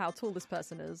 depending on how tall this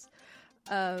person is.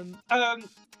 Average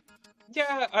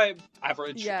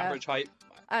height.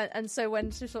 And so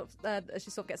when she sort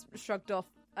of gets shrugged off,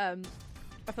 I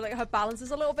feel like her balance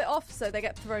is a little bit off, so they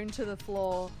get thrown to the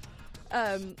floor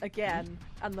again,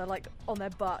 and they're like on their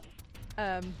butt,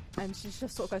 and she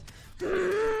just sort of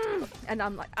goes, and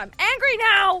I'm like, I'm angry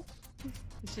now.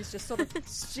 And she's just sort of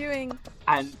stewing,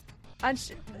 and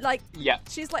she, like,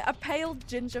 she's like a pale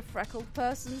ginger freckled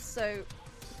person, so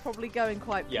probably going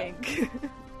quite pink.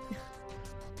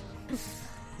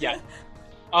 Yeah.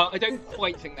 I don't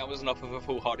quite think that was enough of a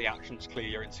foolhardy action to clear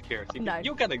your insecurity. No.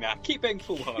 You're getting there. Keep being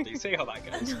foolhardy. See how that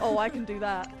goes. Oh, I can do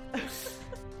that.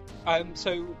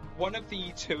 So one of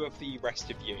the two of the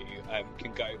rest of you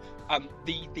can go.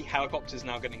 The helicopter's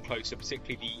now getting closer,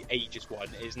 particularly the Aegis one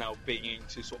is now beginning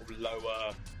to sort of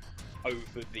lower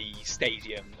over the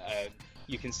stadium.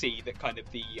 You can see that kind of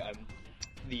the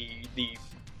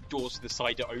doors to the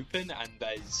side are open, and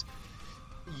there's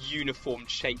uniformed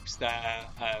shapes there,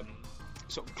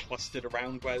 sort of clustered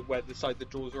around where the side of the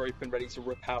doors are open, ready to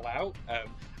repel out.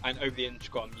 And over the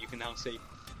intercom, you can now see,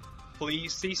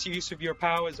 please cease use of your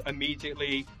powers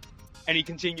immediately. Any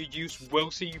continued use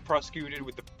will see you prosecuted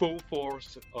with the full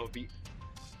force of the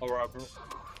arrival.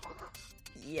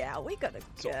 Yeah, we gotta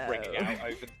sort of ringing out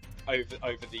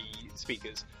over the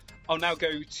speakers. I'll now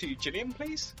go to Gillian,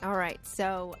 please. All right,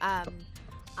 so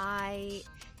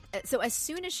So as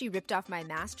soon as she ripped off my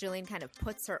mask, Jillian kind of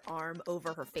puts her arm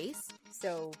over her face,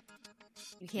 so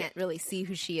you can't really see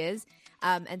who she is.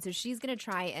 And so she's going to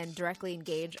try and directly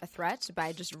engage a threat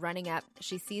by just running up.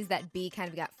 She sees that B kind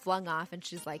of got flung off, and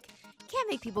she's like, you can't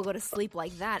make people go to sleep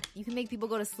like that. You can make people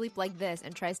go to sleep like this,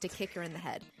 and tries to kick her in the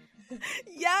head.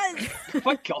 Yes! Oh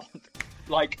my god.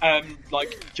 Like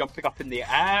jumping up in the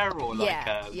air, or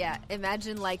like... Yeah.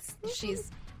 Imagine like she's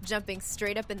jumping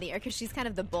straight up in the air, because she's kind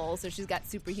of the bull, so she's got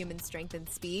superhuman strength and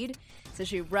speed. So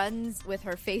she runs with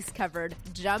her face covered,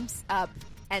 jumps up,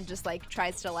 and just like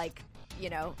tries to like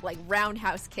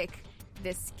roundhouse kick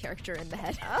this character in the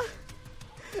head.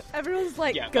 Everyone's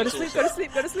like, go to sleep, go to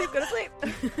sleep, go to sleep, go to sleep.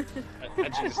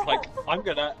 And she's like, I'm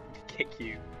gonna kick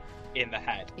you in the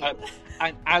head.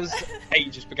 And as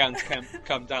Aegis began to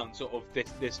come down, sort of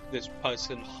this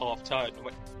person half turned and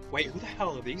went, wait, who the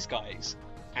hell are these guys?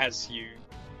 As you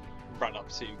run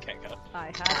up to kick her. I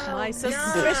have my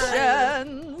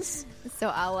suspicions.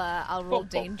 So I'll roll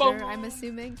danger, I'm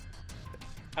assuming.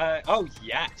 Oh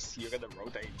yes, you're gonna roll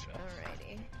danger.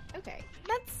 Alrighty. Okay,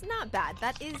 that's not bad.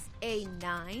 That is a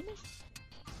 9.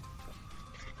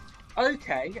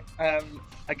 Okay.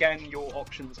 Again, your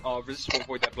options are resist or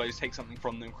avoid their blows, take something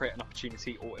from them, create an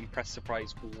opportunity, or impress,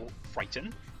 surprise, or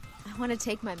frighten. I want to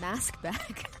take my mask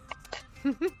back.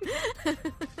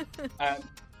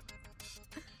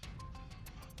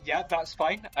 Yeah, that's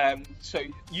fine. So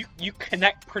you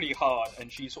connect pretty hard,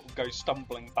 and she sort of goes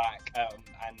stumbling back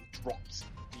and drops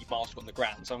the mask on the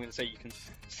ground. So I'm going to say you can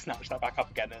snatch that back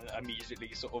up again and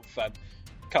immediately sort of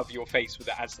cover your face with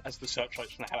it as the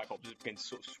searchlights from the helicopter begin to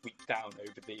sort of sweep down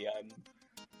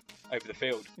over the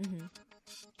field. Mm-hmm.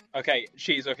 Okay,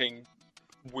 she's looking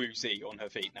woozy on her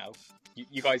feet now.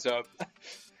 You guys are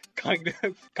kind of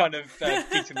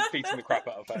beating the crap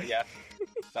out of her. Yeah,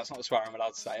 that's not a swear. I'm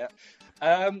allowed to say it.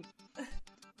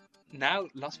 Now,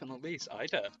 last but not least,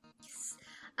 Ida.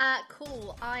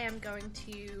 Cool. I am going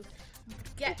to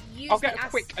Yeah, use I'll the get a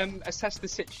quick assess the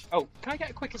can I get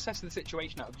a quick assess of the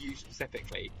situation out of you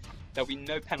specifically? There'll be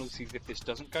no penalties if this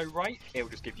doesn't go right. It'll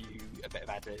just give you a bit of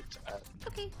added.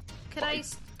 Okay. Can I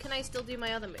still do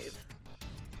my other move?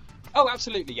 Oh,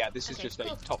 absolutely. Yeah, this is Okay, just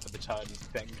cool. a top of the turn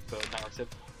thing for narrative.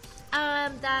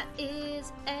 That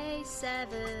is a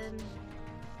 7.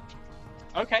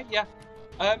 Okay. Yeah.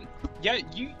 Yeah.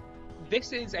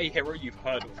 This is a hero you've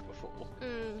heard of before.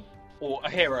 Or a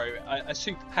hero, a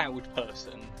super-powered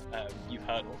person you've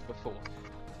heard of before.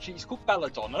 She's called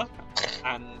Belladonna,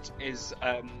 and is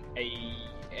a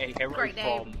hero Great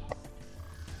name. from...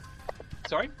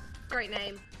 Sorry? Great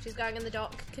name. She's going in the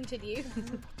dock. Continue.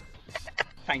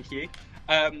 Thank you.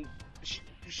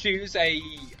 She was a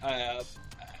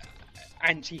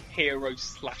anti-hero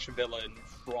slash villain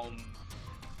from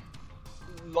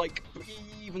like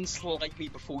even slightly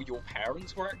before your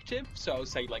parents were active, so I would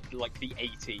say like the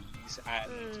 80s,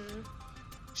 and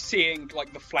seeing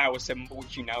like the flower symbol,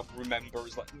 which you now remember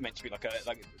is like meant to be like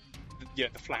the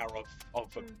flower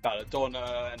of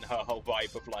Belladonna, and her whole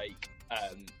vibe of like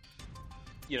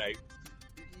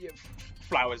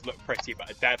flowers look pretty but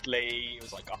are deadly. It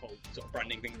was like a whole sort of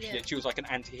branding thing. Yeah. She was like an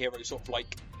anti-hero, sort of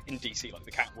like in DC, like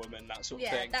the Catwoman, that sort of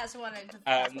Yeah, thing. that's what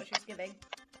that's what she was giving.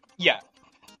 Yeah,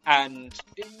 and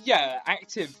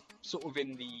active sort of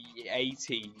in the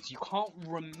 80s. You can't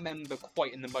remember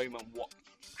quite in the moment what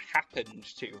happened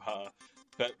to her,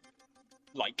 but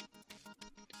like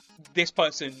this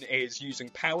person is using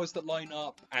powers that line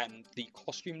up, and the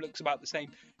costume looks about the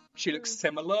same. She looks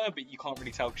similar, but you can't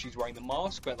really tell because she's wearing the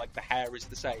mask, but like the hair is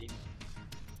the same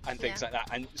and things like that.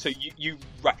 And so you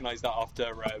recognise that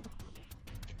after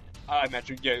I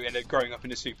imagine growing up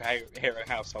in a superhero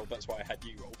household. That's why I had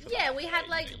you roll for that. Yeah, we had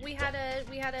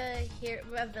a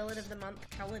villain of the month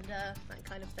calendar, that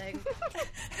kind of thing.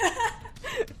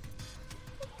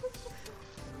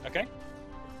 Okay,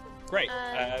 great.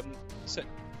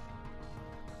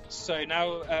 So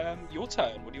now your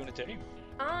turn. What do you want to do?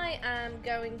 I am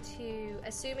going to,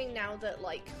 assuming now that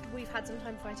like we've had some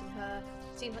time fighting her,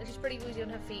 seems like she's pretty woozy on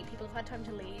her feet, people have had time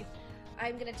to leave,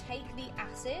 I'm going to take the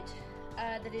acid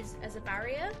that is as a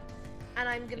barrier, and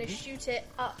I'm going to shoot it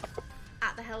up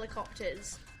at the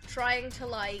helicopters, not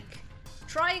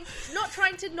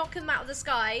trying to knock them out of the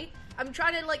sky. I'm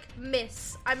trying to like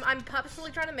miss. I'm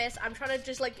purposefully trying to miss. I'm trying to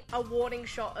just like a warning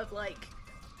shot of like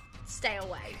stay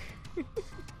away.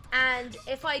 And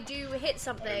if I do hit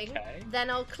something, then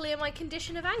I'll clear my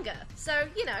condition of anger. So,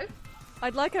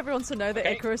 I'd like everyone to know that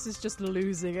Icarus is just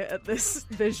losing it at this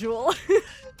visual.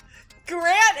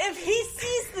 Grant, if he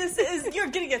sees this, you're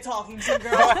gonna get talking to,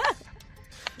 girl.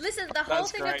 Listen, the whole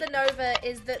thing of the Nova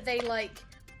is that they, like,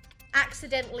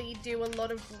 accidentally do a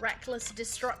lot of reckless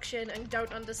destruction and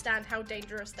don't understand how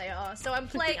dangerous they are. So I'm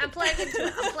playing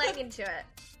into it.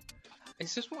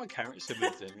 It's just what a character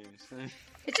would do.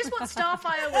 It's just what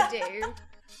Starfire would do.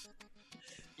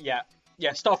 Yeah,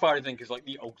 Starfire I think is like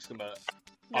the ultimate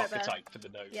Nova. archetype for the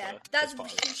Nova. Yeah,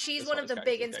 she's as one far of the as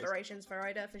big characters inspirations for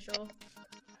Ida, for sure.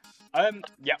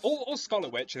 Or Scholar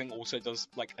Witch I think also does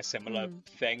like a similar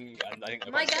thing, and I think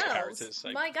they're My both girls, characters.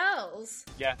 So. my girls.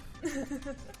 Yeah.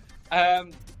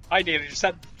 I nearly just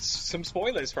said some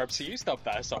spoilers for MCU stuff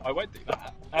there, so I won't do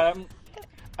that.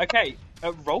 Okay,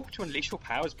 roll to unleash your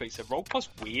powers, please. So roll plus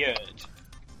weird.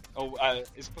 Oh,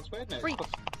 is it plus weird? No, Freak. It's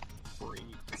plus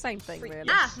freak. Same thing, really.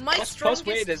 Ah, my strongest. Plus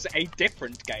weird is a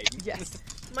different game. Yes.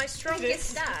 My strongest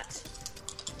stat.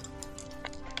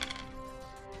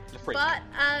 The freak. But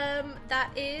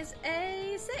that is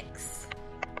a 6.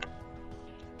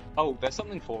 Oh, there's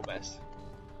something for this.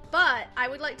 But I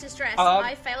would like to stress,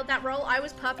 I failed that roll. I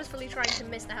was purposefully trying to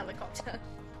miss the helicopter.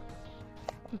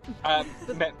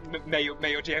 May your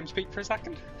GM speak for a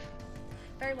second?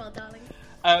 Very well, darling.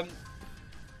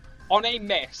 On a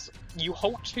miss, you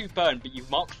hold 2 burn, but you've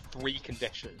marked 3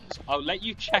 conditions. I'll let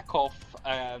you check off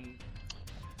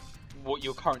what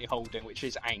you're currently holding, which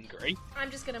is angry. I'm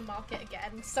just gonna mark it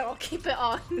again, so I'll keep it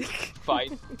on.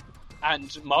 Fine.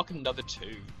 And mark another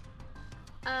 2.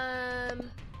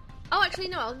 Oh, actually,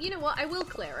 no. You know what? I will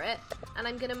clear it, and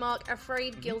I'm gonna mark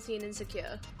afraid, guilty, and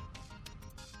insecure.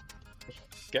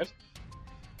 Good.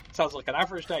 Sounds like an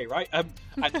average day, right? And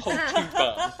hold 2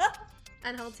 burn.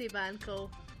 And hold 2 burn. Cool.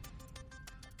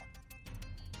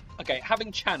 Okay, having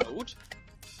channeled,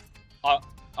 I'll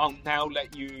now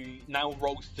let you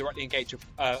roll to directly engage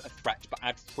a threat, but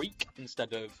add freak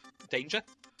instead of danger.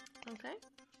 Okay.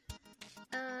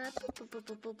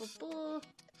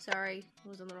 Sorry, I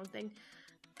was on the wrong thing.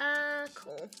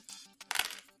 Cool.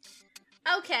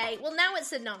 Okay, well now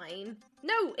it's a 9.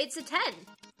 No, it's a 10.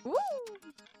 Woo!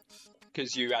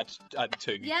 Because you had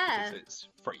 2. Yeah. Because it's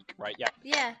freak, right? Yeah.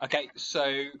 Yeah. Okay,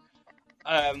 so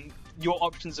your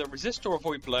options are resist or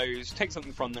avoid blows, take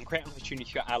something from them, create an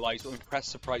opportunity for your allies, or impress,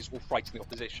 surprise, or frighten the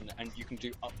opposition, and you can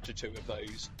do up to 2 of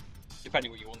those,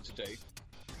 depending what you want to do.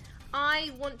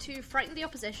 I want to frighten the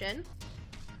opposition.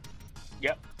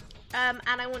 Yep. And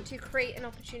I want to create an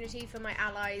opportunity for my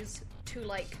allies to,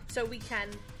 like, so we can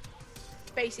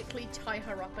basically tie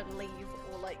her up and leave,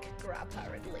 or, like, grab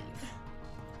her and leave.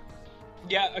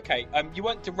 Yeah, okay. You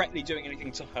weren't directly doing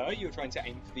anything to her, you were trying to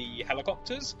aim for the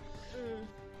helicopters.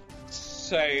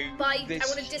 So, but I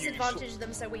want to disadvantage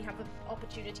them so we have an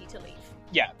opportunity to leave.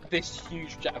 Yeah, this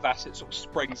huge jet of acid sort of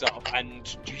springs up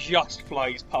and just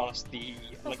flies past the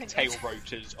tail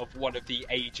rotors of one of the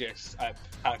Aegis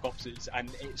helicopters, and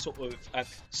it sort of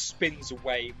spins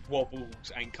away,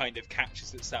 wobbles, and kind of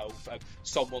catches itself.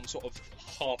 Someone sort of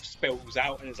half spills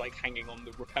out and is like hanging on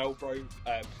the rappel rope,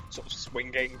 sort of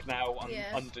swinging now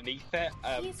underneath it.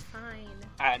 He's fine.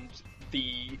 And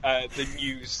the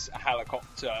news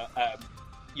helicopter,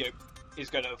 is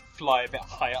going to fly a bit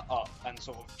higher up and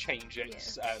sort of change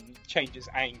its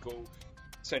angle.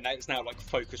 So now it's now like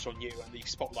focused on you, and the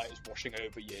spotlight is washing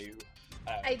over you.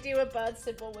 I do a bird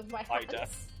symbol with my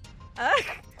hands. Ida.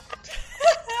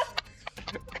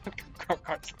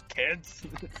 Kids.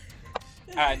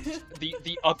 And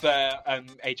the other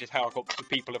Aegis helicopter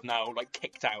people have now like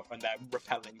kicked out, and they're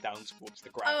rappelling down towards the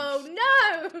ground. Oh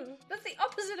no! That's the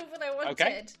opposite of what I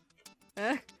wanted.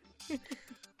 Okay.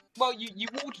 Well, you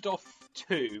warded off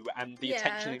 2, and the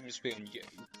attention seems to be on you.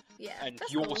 Yeah, and that's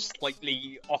you're cool.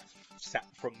 Slightly offset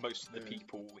from most of the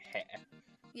people here.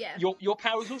 Yeah. Your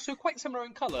power is also quite similar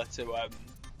in colour to hers,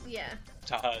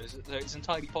 so it's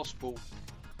entirely possible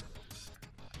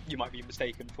you might be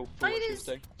mistaken for what she was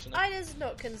doing. Ida's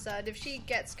not concerned. If she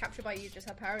gets captured by you, just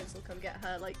her parents will come get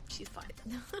her. Like, she's fine.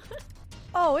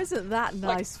 Oh, isn't that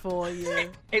nice for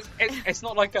you? It's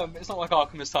not like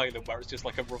Arkham Asylum where it's just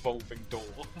like a revolving door.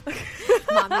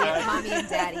 Mommy and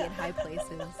daddy in high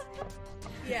places.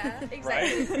 Yeah,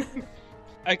 exactly. Right?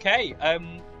 Okay,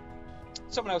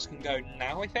 someone else can go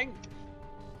now, I think.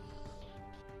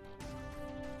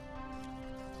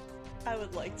 I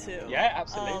would like to. Yeah,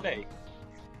 absolutely.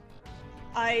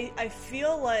 I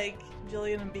feel like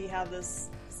Jillian and B have this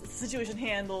situation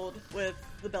handled with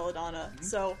the Belladonna. Mm-hmm.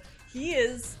 So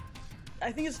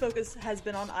I think his focus has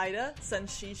been on Ida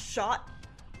since she shot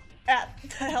at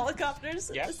the helicopters,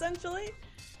 essentially.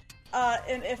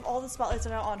 And if all the spotlights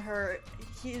are now on her,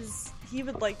 he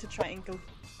would like to try and go,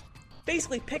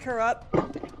 basically pick her up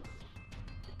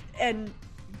and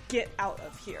get out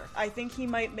of here. I think he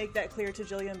might make that clear to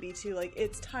Jillian B too, like,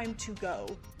 it's time to go.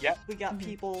 Yep. We got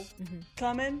people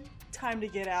coming, time to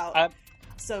get out.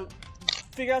 So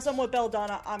figure out something with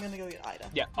Belladonna, I'm gonna go get Ida.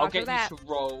 Yeah, I'll get you to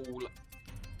roll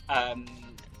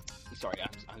sorry, I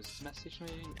was messaging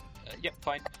me. Yep,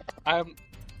 fine.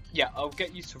 Yeah, I'll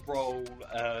get you to roll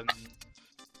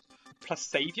plus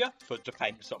Saviour for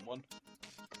defend someone.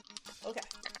 Okay.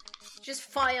 Just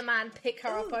fireman pick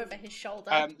her up over his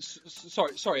shoulder.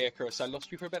 Sorry, Icarus, I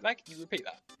lost you for a bit there. Can you repeat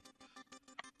that?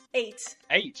 8.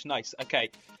 8, nice.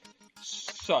 Okay.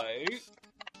 So,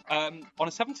 on a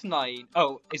 7 to 9...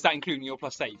 Oh, is that including your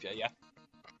plus Saviour, yeah?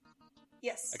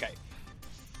 Yes. Okay.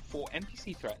 For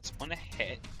NPC threats, on a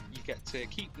hit, you get to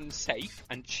keep them safe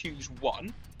and choose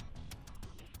one.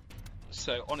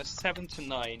 So, on a 7 to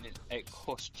 9, it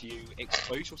costs you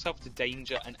expose yourself to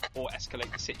danger or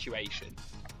escalate the situation.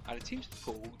 And a team's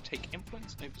call, take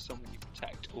influence over someone you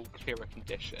protect or clear a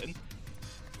condition.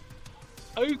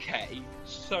 Okay,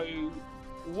 so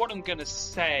what I'm gonna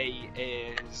say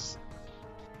is,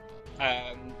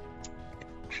 how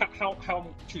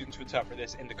I'm choosing to interpret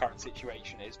this in the current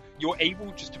situation is, you're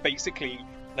able just to basically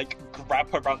like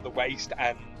grab her around the waist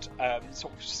and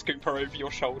sort of scoop her over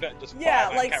your shoulder and just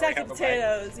like sack of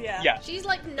potatoes. Yeah. She's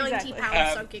like 90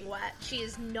 pounds soaking wet. She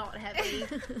is not heavy.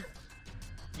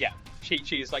 Yeah,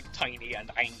 she is like tiny and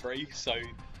angry, so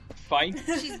fine.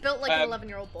 She's built like an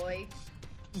 11-year-old boy.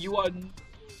 You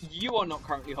are not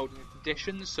currently holding a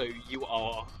condition, so you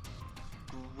are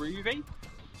groovy.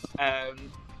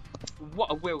 What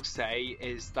I will say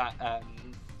is that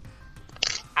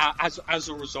as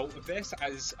a result of this,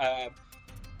 as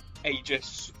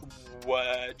Aegis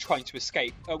were trying to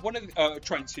escape,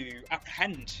 trying to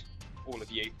apprehend all of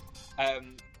you,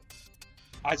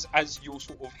 as you're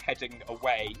sort of heading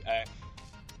away,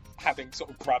 having sort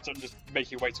of grabbed and just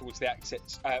making your way towards the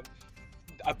exits,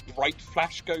 a bright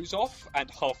flash goes off, and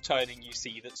half turning, you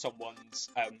see that someone's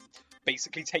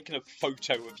basically taken a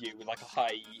photo of you with like a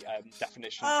high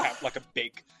definition, like a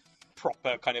big,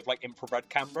 proper kind of like infrared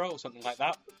camera or something like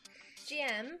that.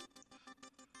 GM,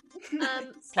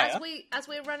 Player? As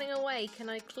we're running away, can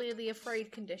I clear the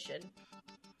afraid condition?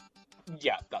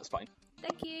 Yeah, that's fine.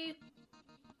 Thank you.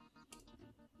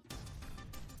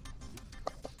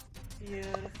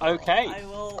 Beautiful. Okay. I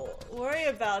will worry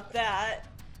about that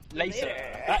Later.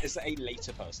 That is a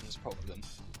later person's problem.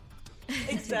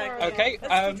 Exactly. Okay,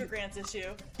 That's future Grant's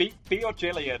issue. B or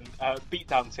Jillian,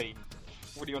 beatdown team.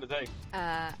 What do you want to do?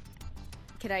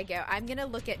 Can I go? I'm gonna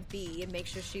look at B and make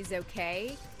sure she's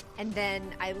okay, and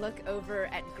then I look over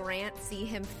at Grant, see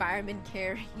him fireman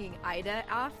carrying Ida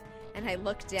off, and I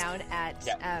look down at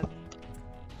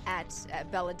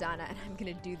Belladonna, and I'm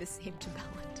gonna do the same to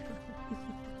Belladonna.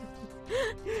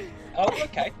 Oh,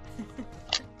 okay.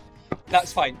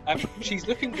 That's fine. She's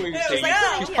looking woozy.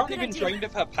 She's currently been drained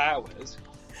of her powers.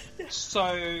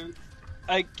 So,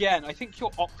 again, I think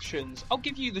your options... I'll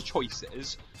give you the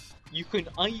choices. You can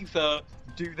either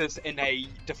do this in a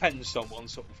defend someone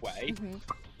sort of way,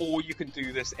 or you can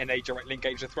do this in a directly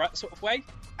engage a threat sort of way,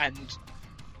 and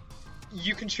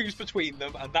you can choose between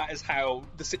them, and that is how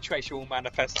the situation will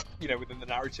manifest, within the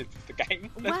narrative of the game.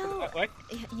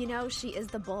 Well, she is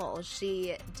the bull.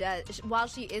 She does. While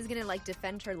she is gonna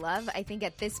defend her love, I think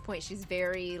at this point she's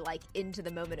very into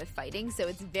the moment of fighting. So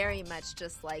it's very much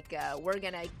just we're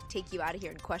gonna take you out of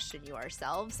here and question you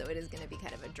ourselves. So it is gonna be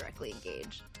kind of a directly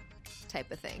engage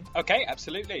type of thing. Okay,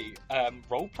 absolutely.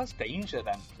 Roll plus danger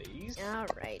then, please.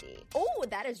 Alrighty. Oh,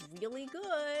 that is really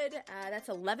good. That's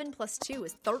 11 plus 2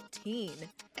 is 13.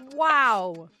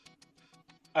 Wow.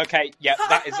 Okay, yeah,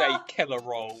 that is a killer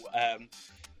roll.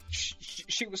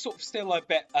 She was sort of still a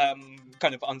bit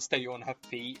kind of unsteady on her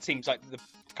feet. It seems like the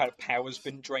kind of power's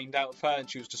been drained out of her,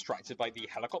 and she was distracted by the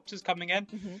helicopters coming in.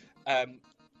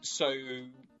 So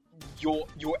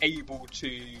you're able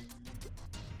to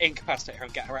incapacitate her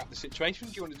and get her out of the situation.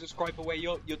 Do you want to describe the way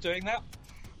you're doing that?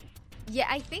 Yeah,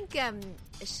 I think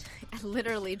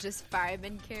literally just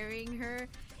fireman carrying her,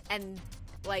 and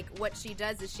what she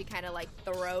does is she kind of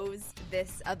throws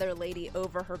this other lady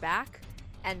over her back,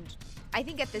 and I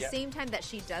think at the same time that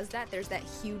she does that, there's that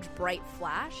huge bright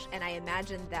flash, and I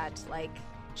imagine that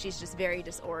she's just very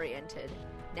disoriented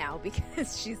now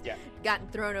because she's gotten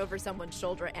thrown over someone's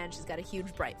shoulder and she's got a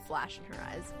huge bright flash in her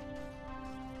eyes.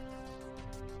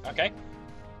 Okay,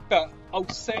 but I'll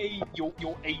say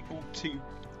you're able to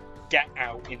get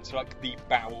out into the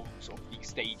bowels of the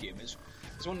stadium. It's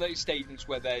one of those stadiums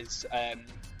where there's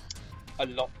a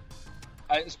lot,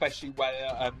 especially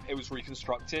where it was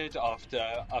reconstructed after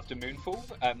Moonfall.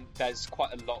 There's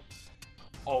quite a lot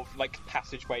of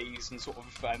passageways and sort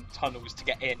of tunnels to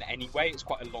get in anyway. It's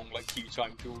quite a long queue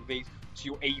time for all of these, so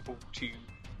you're able to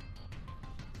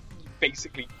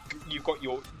basically, you've got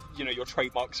your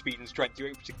trademark speed and strength. You're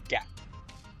able to get,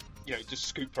 just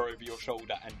scoop her over your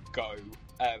shoulder and go.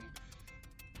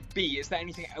 B, is there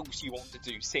anything else you want to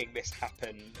do seeing this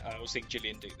happen, or seeing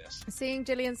Jillian do this? Seeing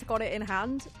Jillian's got it in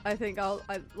hand, I think I'll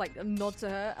nod to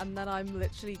her, and then I'm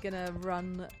literally gonna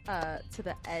run to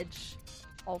the edge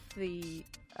of the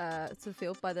to the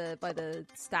field by the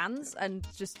stands and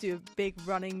just do a big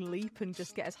running leap and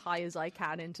just get as high as I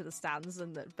can into the stands,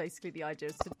 and that basically the idea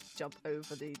is to jump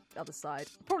over the other side.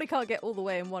 Probably can't get all the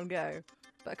way in one go,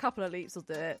 but a couple of leaps will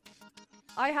do it.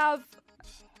 I have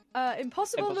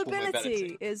impossible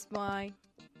mobility is my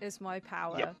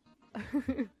power.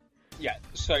 Yeah.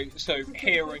 So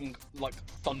hearing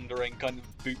thundering kind of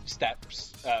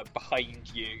footsteps behind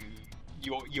you,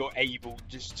 you're able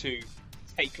just to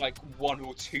take one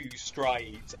or two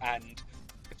strides, and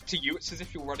to you it's as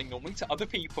if you're running normally. To other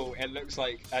people it looks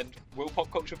and will pop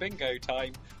culture bingo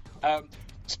time.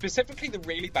 Specifically the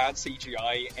really bad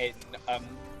CGI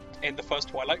in the first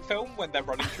Twilight film when they're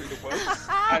running through the woods.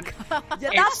 And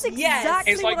that's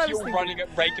exactly it's what I was you're running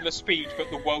at regular speed, but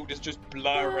the world is just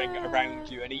blurring around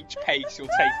you, and each pace you're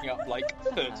taking up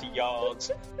 30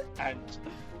 yards, and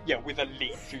with a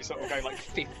leap you sort of go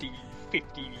 50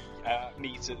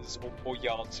 meters or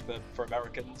yards for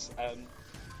Americans,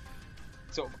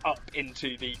 sort of up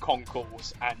into the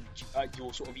concourse, and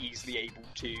you're sort of easily able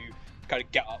to kind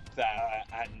of get up there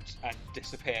and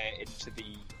disappear into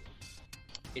the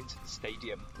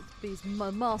stadium. He's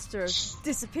my master of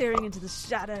disappearing into the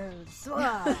shadows.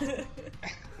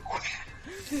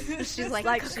 She's like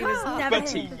she was never.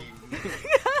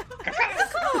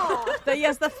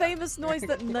 Yes, the famous noise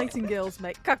that nightingales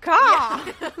make.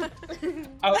 Caca!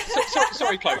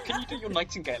 Sorry, Chloe, can you do your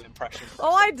nightingale impression?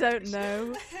 Oh, I don't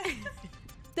know.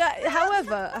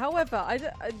 However,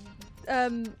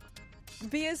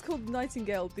 B is called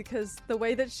Nightingale because the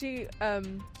way that she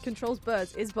controls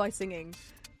birds is by singing.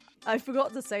 I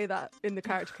forgot to say that in the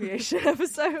character creation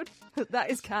episode.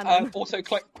 That is canon. Also,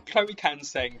 Chloe can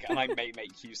sing, and I may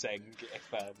make you sing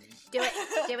if Do it.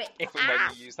 if and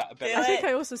when you use that ability. I think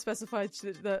I also specified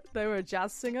that they were a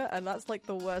jazz singer, and that's like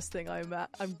the worst thing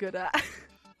I'm good at.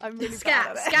 I'm really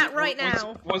bad at it. Scat right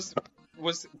now.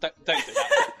 Don't do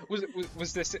that.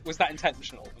 Was that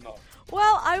intentional or not?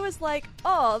 Well, I was like,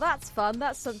 oh, that's fun.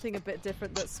 That's something a bit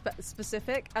different. That's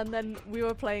specific. And then we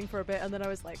were playing for a bit, and then I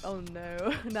was like, oh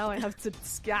no, now I have to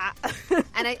scat.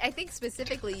 And I think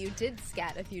specifically you did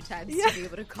scat a few times Yeah. to be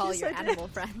able to call Yes, your I did. animal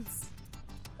friends.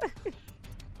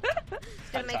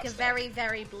 Gonna make a very,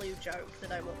 very blue joke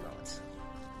that I will not.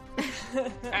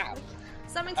 Ow.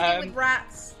 Something to do with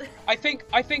rats. I think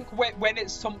when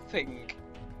it's something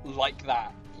like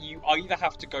that, you either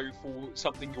have to go for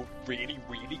something you're really,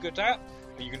 really good at,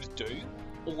 that you're going to do,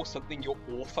 or something you're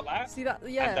awful at. See that?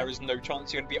 Yeah. And there is no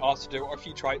chance you're going to be asked to do it, or if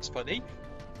you try, it's funny.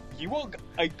 You are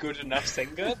a good enough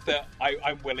singer that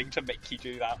I'm willing to make you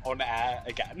do that on air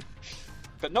again.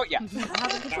 But not yet. I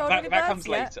haven't controlled that any birds comes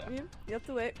yet. later. You have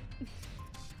to wait.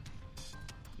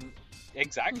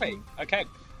 Exactly. Okay.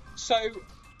 So,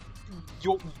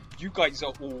 you guys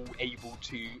are all able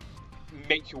to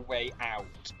make your way out.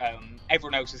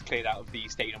 Everyone else is cleared out of the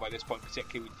stadium by this point,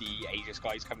 particularly with the Aegis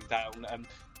guys coming down.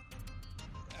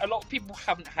 A lot of people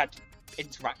haven't had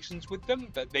interactions with them,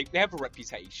 but they have a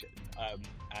reputation,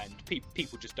 and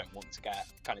people just don't want to get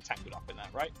kind of tangled up in that,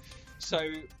 right? So,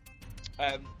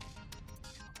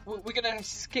 we're going to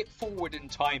skip forward in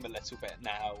time a little bit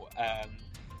now,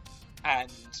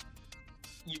 and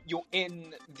you're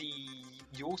in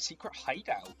your secret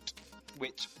hideout,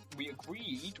 which we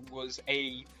agreed was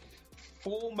a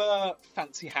former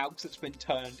fancy house that's been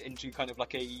turned into kind of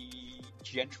like a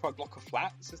gentrified block of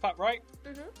flats. Is that right?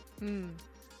 I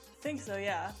think so,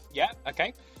 yeah. Yeah.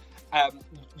 Okay.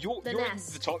 You're in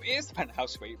Nest. the top. It is the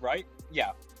penthouse suite, right?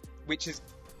 Yeah. Which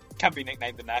can be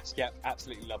nicknamed the Nest. Yeah.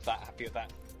 Absolutely love that. Happy with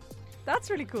that. That's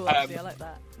really cool, actually. I like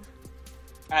that.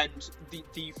 And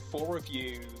the four of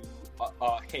you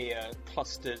are here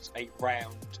clustered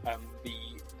around the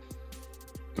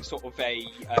sort of a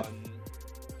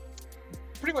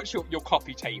pretty much your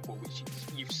coffee table, which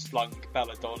you've slung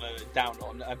Belladonna down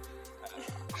on.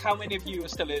 How many of you are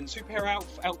still in superhero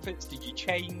outfits? Did you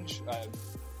change?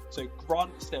 So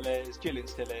Grant still is, Gillian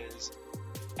still is.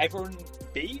 Everyone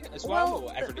B as well?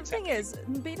 Or everyone the except thing is,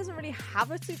 B doesn't really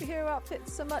have a superhero outfit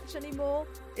so much anymore.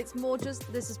 It's more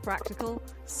just, this is practical.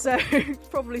 So,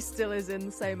 probably still is in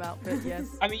the same outfit, yes.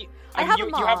 I mean, I have a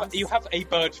mask. you have a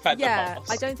bird feather Yeah,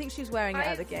 mask. I don't think she's wearing it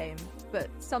at the I've- game. But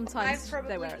sometimes I've probably-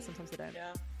 they wear it, sometimes they don't.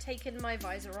 Yeah. Taken my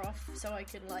visor off so I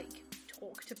can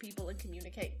talk to people and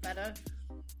communicate better.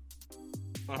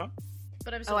 Uh-huh.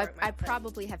 But I'm still Oh, wearing my I outfit.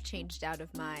 probably have changed out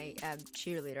of my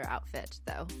cheerleader outfit,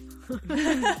 though.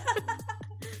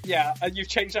 Yeah, and you've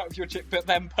changed out of your chip, but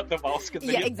then put the mask and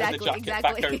the, Yeah, and exactly, the jacket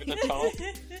exactly. back over the top.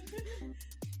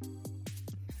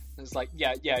 It's like,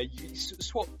 yeah, you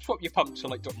swap your pumps for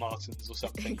like Doc Martens or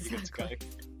something. You're good to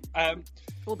go.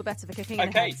 All the better for kicking in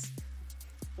Okay. heads.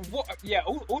 What? Yeah,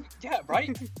 yeah,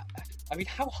 right. I mean,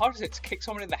 how hard is it to kick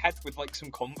someone in the head with like some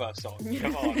Converse on?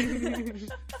 Come on.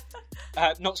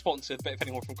 Not sponsored, but if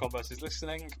anyone from Converse is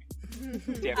listening,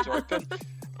 DMs are open.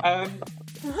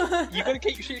 You've got to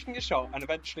keep shooting your shot, and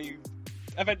eventually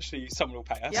someone will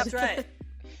pay us. That's right.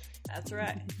 That's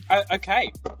right.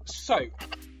 Okay, so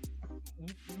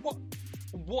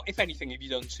what if anything have you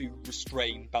done to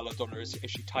restrain Belladonna? Is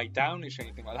she tied down? Is she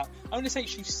anything like that? I'm going to say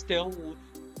she's still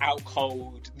out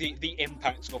cold. The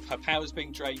impacts of her powers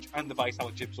being drained and the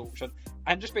vitality absorption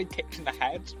and just being kicked in the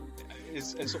head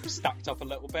is sort of stacked up a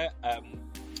little bit.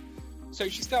 So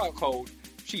she's still out cold.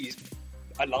 She's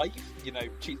alive. You know,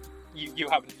 you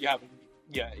haven't. Yeah.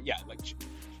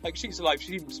 Like she's alive.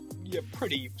 She seems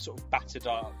pretty sort of battered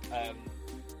up.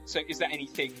 So is there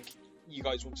anything you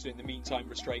guys want to do in the meantime?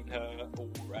 Restrain her or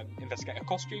investigate her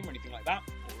costume or anything like that?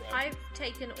 Or, I've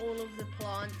taken all of the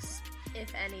plants,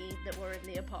 if any, that were in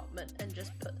the apartment and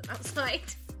just put them outside.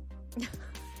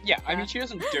 yeah, I mean, she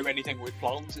doesn't do anything with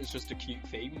plants. It's just a cute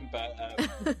theme, but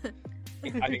I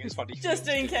think it's funny. Just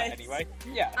to in do that case. anyway.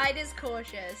 Yeah. Ida's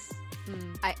cautious.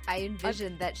 I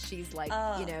envision that she's like,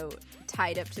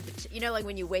 tied up to the, like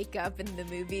when you wake up in the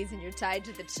movies and you're tied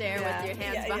to the chair Yeah. with your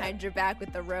hands Yeah, behind your back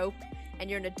with the rope, and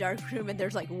you're in a dark room and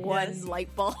there's like one Yes.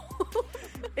 light bulb.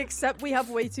 Except we have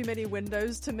way too many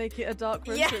windows to make it a dark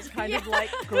room, Yeah, so it's kind of yeah.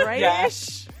 like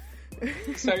greyish.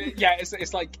 So yeah,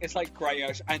 it's like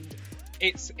greyish, and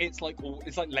it's like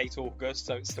late August,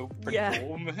 so it's still pretty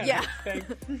warm and Yeah.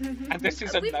 everything. And this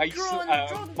is a We've nice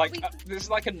we've- this is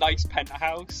like a nice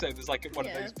penthouse. So there's like one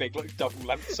of Yeah. those big like double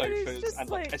length it's sofas just and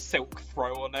like like- a silk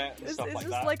throw on it and It's, stuff it's like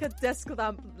just that. like a desk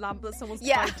lamp that someone's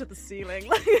Yeah. tied to the ceiling.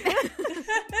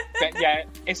 But yeah,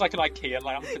 it's like an IKEA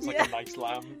lamp. It's like Yeah. a nice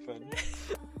lamp and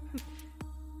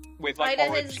with like Ida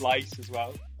orange has- light as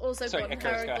well. Also Sorry, gotten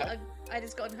Icarus, her. go ahead. I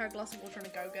just gotten her a glass of water and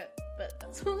a go-get, but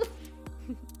that's all.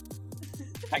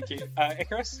 Thank you,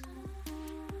 Icarus.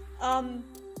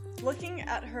 Looking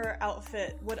at her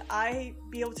outfit, would I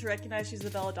be able to recognize she's a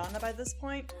Belladonna by this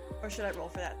point, or should I roll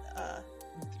for that?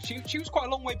 She was quite a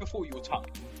long way before your time.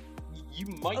 You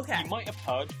might have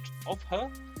heard of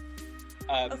her.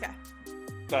 Okay.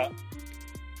 But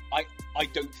I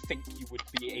don't think you would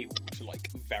be able to like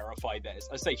verify this.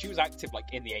 I say she was active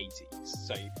like in the 80s,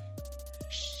 so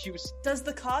she was. Does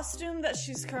the costume that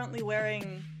she's currently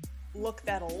wearing look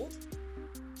that old?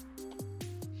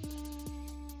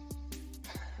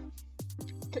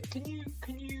 Can you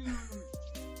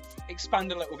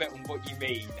expand a little bit on what you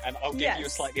mean, and I'll give you a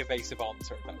Yes. slightly evasive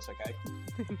answer if that's okay.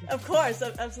 Of course,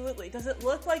 absolutely. Does it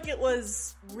look like it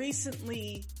was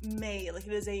recently made? Like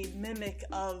it is a mimic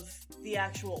of the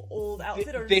actual old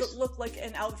outfit, or does it look like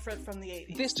an outfit from the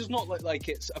 80s? This does not look like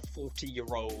it's a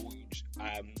 40-year-old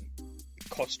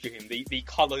costume. The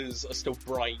colours are still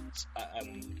bright.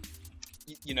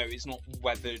 It's not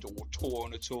weathered or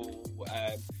torn at all.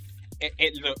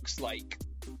 It looks like,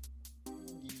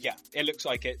 it looks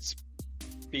like it's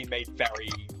been made very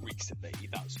recently.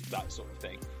 That sort of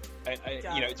thing.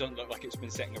 It doesn't look like it's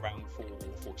been sitting around for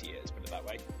 40 years. Put it that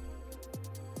way.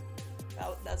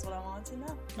 That's what I wanted to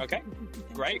know. Okay,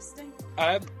 great. Interesting.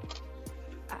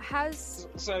 Has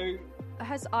So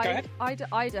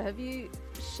Ida, have you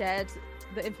shared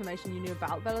the information you knew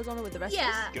about Belladonna with the rest of us?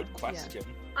 Yeah. good question.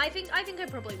 I think I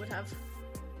probably would have.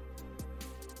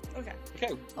 Okay.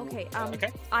 Okay. Okay,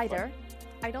 Ida,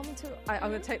 I don't mean to.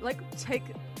 I'm gonna take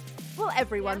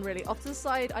everyone really off to the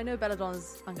side. I know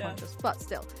Belladonna's unconscious, but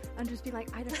still, and just be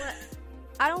like, Ida,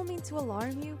 I don't mean to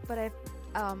alarm you, but if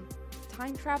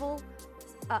time travel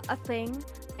a thing,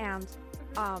 and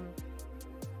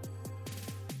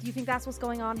do you think that's what's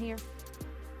going on here?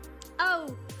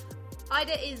 Oh,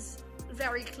 Ida is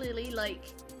very clearly like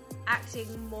acting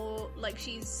more like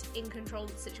she's in control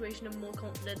of the situation and more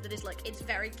confident. That is like, it's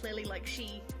very clearly like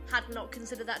she had not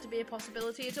considered that to be a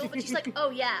possibility at all, but she's like, oh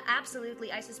yeah,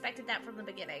 absolutely, I suspected that from the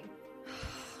beginning.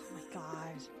 Oh my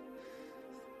god.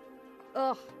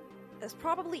 Ugh. There's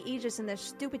probably Aegis in their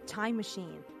stupid time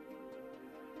machine.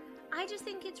 I just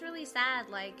think it's really sad.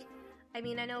 Like, I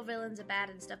mean, I know villains are bad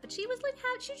and stuff, but she was like,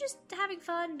 she was just having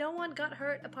fun. No one got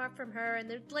hurt apart from her, and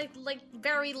there's like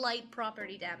very light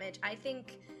property damage. I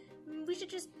think we should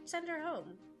just send her home.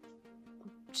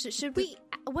 Should we?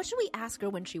 What should we ask her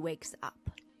when she wakes up?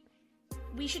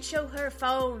 We should show her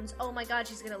phones. Oh my god,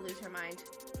 she's gonna lose her mind.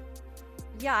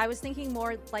 Yeah, I was thinking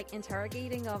more like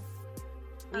interrogating of.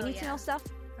 We Oh, need to yeah. know stuff.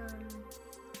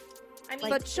 I mean,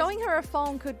 But showing her a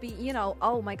phone could be,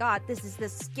 oh my god, this is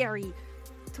this scary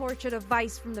torture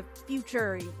device from the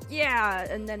future. Yeah,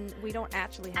 and then we don't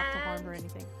actually have to harm her or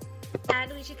anything.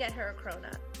 and we should get her a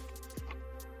cronut.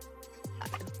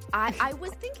 I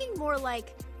was thinking more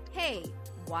like, hey,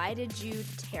 why did you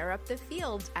tear up the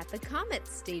field at the Comet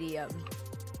Stadium?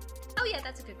 Oh yeah,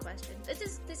 that's a good question. This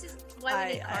is why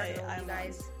we need Cardinal, you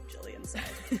guys. Jillian's side.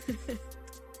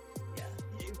 Yeah.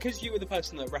 Because you were the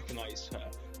person that recognised her,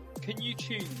 can you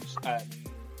choose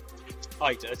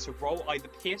Ida to roll either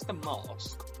pierce the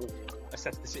mask or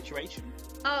assess the situation?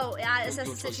 Oh, yeah, assess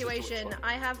Your the choice is to which situation. one?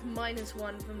 I have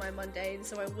 -1 for my mundane,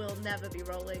 so I will never be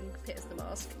rolling Pierce the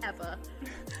Mask, ever.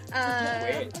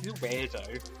 You're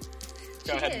weirdo.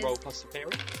 Go ahead and is. roll plus superior.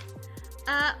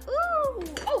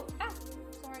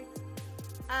 Sorry.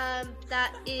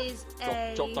 That is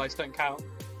a... Drop dice don't count.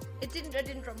 I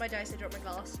didn't drop my dice, I dropped my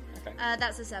glass. Okay.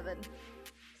 That's a 7.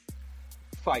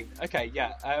 Fine. Okay.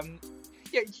 Yeah.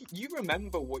 You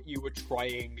remember what you were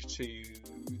trying to,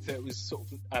 that was sort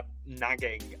of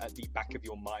nagging at the back of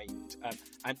your mind,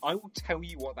 and I will tell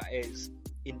you what that is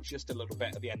in just a little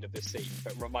bit at the end of this scene,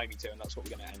 but remind me to, and that's what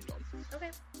we're going to end on.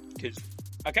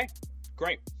 Okay,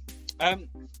 great.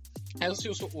 As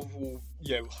you're sort of all,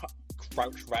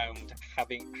 crouched around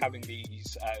having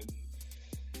these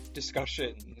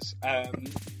discussions,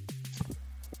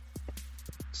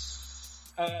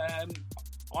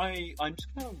 I'm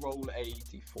just going to roll a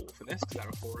d4 for this, because there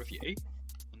are 4 of you. 1,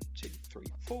 2, 3,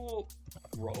 4.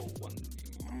 Roll 1.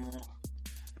 1,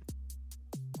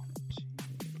 2,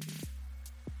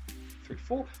 3,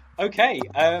 4. Okay,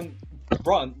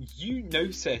 Ron, you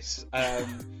notice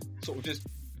sort of just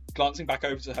glancing back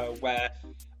over to her where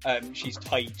she's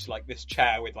tied to like this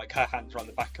chair with like her hands around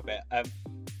the back of it.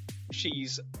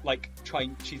 She's like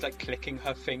clicking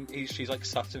her fingers. She's like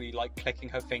subtly like clicking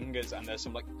her fingers, and there's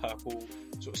some like purple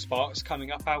sort of sparks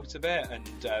coming up out of it, and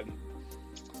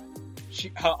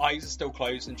her eyes are still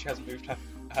closed, and she hasn't moved her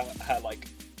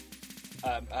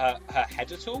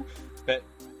head at all, but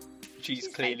she's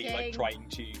clearly thinking. like trying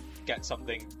to get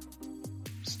something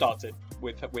started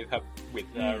with her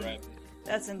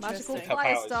That's Magical interesting.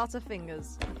 fire powers. starter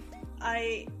fingers.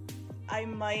 I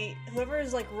might, whoever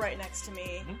is like right next to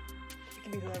me, it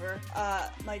can be whoever,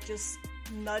 might just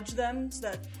nudge them so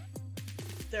that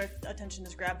their attention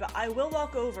is grabbed. But I will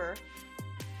walk over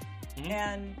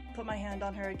and put my hand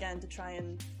on her again to try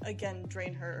and again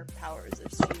drain her powers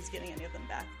if she's getting any of them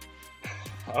back.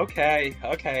 Okay,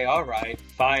 all right,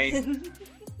 fine.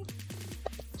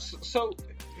 So,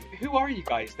 who are you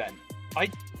guys then?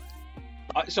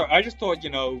 Sorry, I just thought,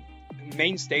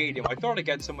 main stadium. I thought I'd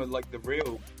get some of like the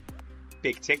real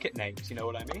big ticket names. You know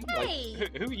what I mean? Hey!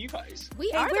 Like, who are you guys?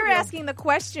 We're asking the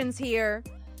questions here.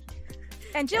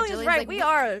 And Jillian's Jillian's right, like, we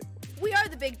are. We are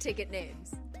the big ticket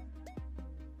names.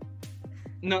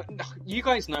 No, you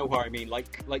guys know who I mean.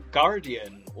 Like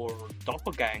Guardian or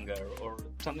Doppelganger or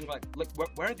something like.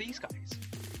 Where are these guys?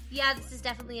 Yeah, this is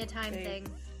definitely a time Hey. thing.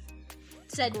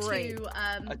 Said Great. to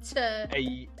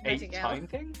A Nightingale. time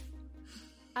thing?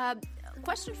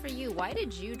 Question for you: why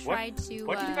did you try to?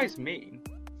 What do you guys mean?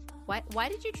 Why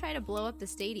did you try to blow up the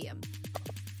stadium?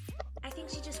 I think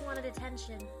she just wanted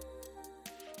attention.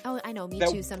 Oh, I know. Me There-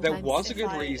 too. Sometimes. there was a If good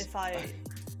I- reason. if I-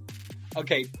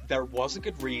 Okay, there was a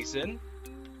good reason,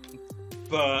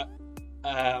 but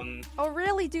Oh,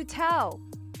 really? Do tell.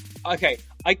 okay,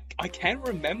 I can't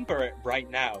remember it right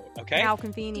now. Okay, How Do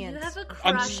convenient. you have a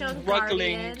I'm crush on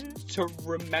struggling Guardian? to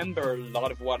remember a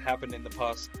lot of what happened in the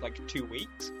past like 2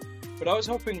 weeks, but I was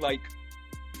hoping like.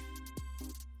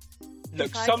 Look,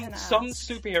 If I some can some ask.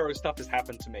 superhero stuff has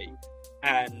happened to me,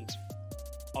 and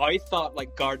I thought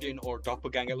like Guardian or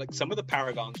Doppelganger, like some of the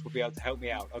Paragons would be able to help me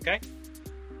out. Okay,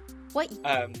 What?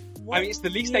 I mean it's the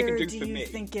least they can year do for you me.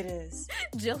 think it is?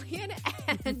 Jillian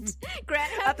and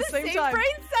Grant have At the same time. brain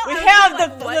cell. We I was have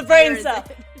like, the what brain year is cell.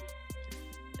 it?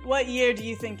 What year do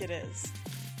you think it is?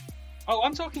 Oh,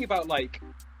 I'm talking about like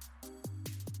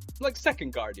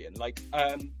second Guardian. Like,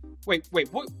 wait,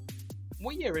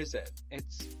 what year is it?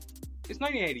 It's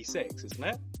 1986, isn't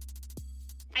it?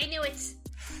 I knew it.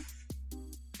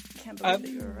 Can't believe that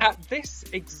you were right. At this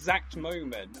exact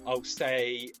moment, I'll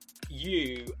say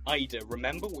you, Ida,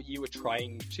 remember what you were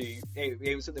trying to...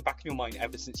 It was at the back of your mind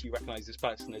ever since you recognised this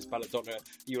person as Belladonna.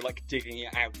 You were like digging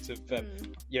it out of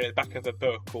the back of a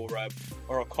book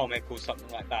or a comic or something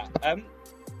like that.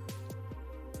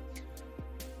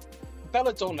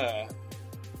 Belladonna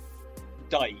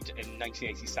died in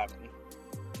 1987.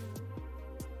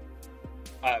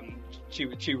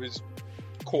 She was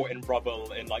caught in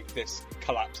rubble in like this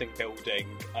collapsing building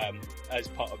as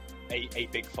part of a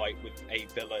big fight with a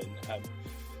villain,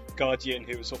 Guardian,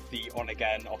 who was sort of the on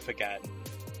again, off again,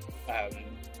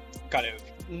 kind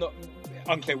of not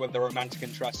unclear whether they're romantic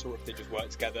interests or if they just work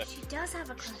together. She does have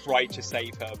a crush. Tried on to him.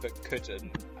 save her but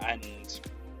couldn't, and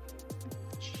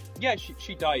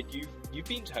she died. You've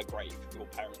been to her grave with your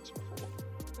parents before.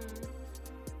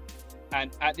 And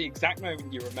at the exact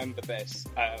moment you remember this,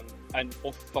 an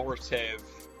authoritative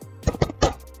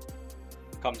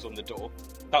comes on the door.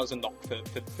 That was a knock for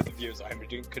the viewers at home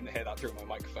who couldn't hear that through my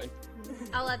microphone.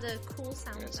 I'll add a cool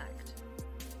sound Yes. effect.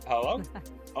 Hello?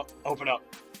 Open up.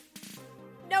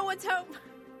 No one's home.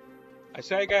 I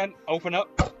say again, open up.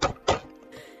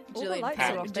 All the Jillian, lights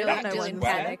are off. They don't know Jillian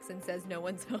where. panics and says no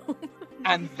one's home.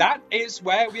 And that is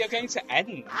where we are going to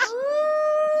end.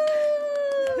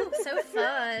 Ooh, so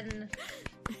fun.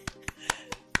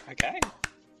 Okay.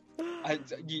 I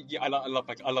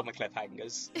love my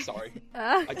cliffhangers. Sorry.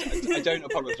 I don't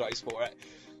apologise for it.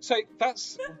 So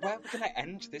that's where we're going to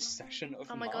end this session of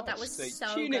Oh my god, that Mars. was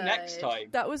so tune in next good. time.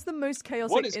 That was the most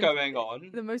chaotic. What is going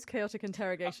on? The most chaotic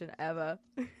interrogation ever.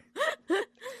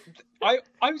 I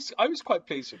was quite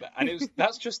pleased with it, and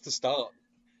that's just the start.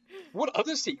 What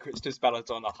other secrets does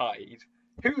Belladonna hide?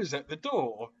 Who's at the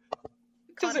door?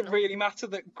 Does it Cardinal. really matter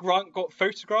that Grant got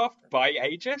photographed by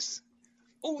Aegis?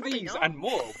 All Probably these not. and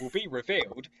more will be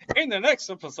revealed in the next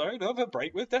episode of A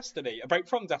Break with Destiny. A Break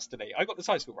from Destiny. I got the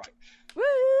title right. Woo!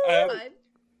 Fun.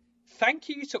 Thank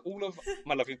you to all of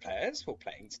my lovely players for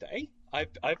playing today.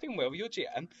 I've been Will, your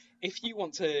GM. If you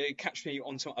want to catch me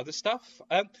on some other stuff,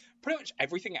 pretty much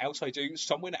everything else I do,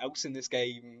 someone else in this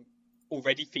game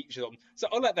already features on. So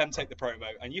I'll let them take the promo,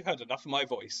 and you've heard enough of my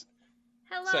voice.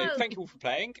 Hello. So thank you all for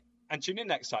playing, and tune in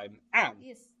next time. Anne,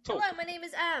 Yes. talk. Hello, my name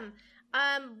is Am.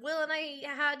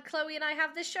 Chloe and I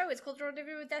have this show. It's called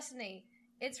Rendezvous with Destiny.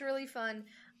 It's really fun.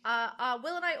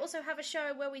 Will and I also have a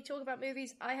show where we talk about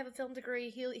movies. I have a film degree.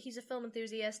 He's a film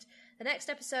enthusiast. The next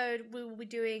episode, we will be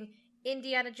doing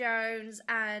Indiana Jones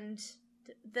and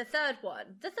the third one.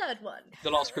 The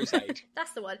Last Crusade.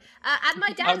 That's the one. And my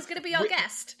dad is going to be our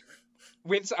guest.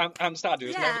 With Amstad,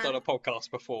 who's Yeah. never done a podcast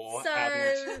before. So,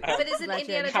 and, but is an Legend.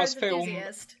 Indiana Has Jones film-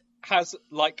 enthusiast. has,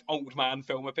 like, old man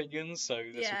film opinions, so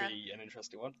this Yeah. will be an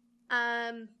interesting one.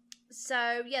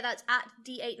 So yeah, that's at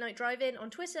D8 Night Drive-In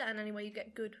on Twitter and anywhere you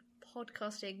get good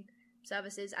podcasting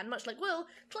services. And much like Will,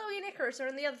 Chloe and Icarus are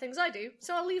in the other things I do,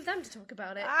 so I'll leave them to talk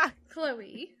about it.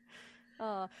 Chloe.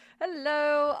 Oh,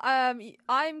 hello.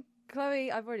 I'm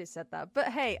Chloe. I've already said that, but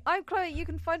hey, I'm Chloe. You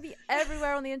can find me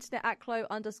everywhere on the internet at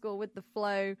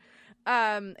Chloe_with_the_flow,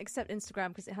 except Instagram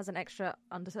because it has an extra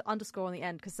underscore on the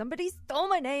end because somebody stole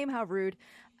my name. How rude.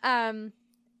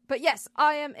 But yes,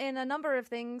 I am in a number of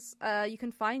things. You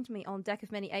can find me on Deck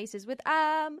of Many Aces with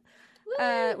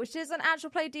which is an actual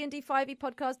play D&D 5e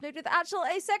podcast made with actual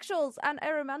asexuals and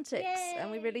aromantics. Yay. And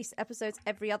we release episodes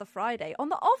every other Friday on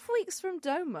the off weeks from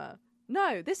Doma.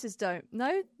 No, this is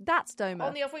No, that's Doma.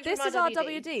 On the off weeks this from is RWD.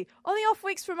 RWD. On the off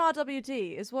weeks from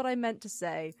RWD is what I meant to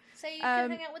say. So you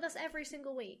can hang out with us every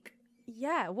single week.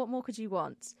 Yeah, what more could you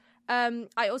want?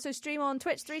 I also stream on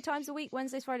Twitch 3 times a week,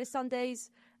 Wednesdays, Fridays,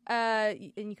 Sundays.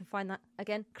 And you can find that,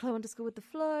 again,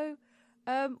 Chloe_with_the_flow.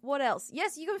 What else?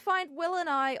 Yes, you can find Will and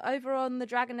I over on the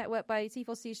Dragon Network by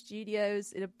T4C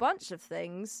Studios in a bunch of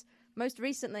things. Most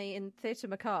recently in Theatre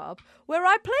Macabre, where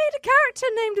I played a character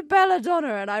named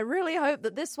Belladonna, and I really hope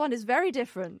that this one is very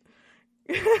different.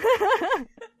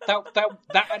 That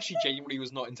actually genuinely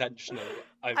was not intentional.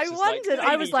 I wondered,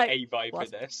 I was like, a vibe what?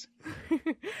 for this.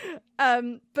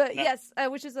 But yes,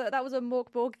 that was a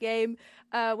Mork Borg game,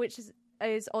 which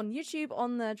is on YouTube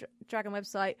on the Dragon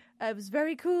website. It was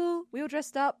very cool. We all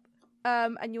dressed up,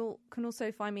 and you can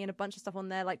also find me in a bunch of stuff on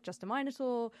there, like Just a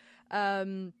Minotaur,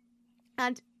 and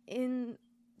in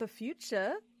the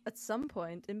future, at some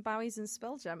point, in Bowie's and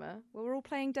Spelljammer, where we're all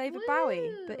playing David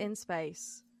Bowie, but in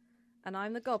space. And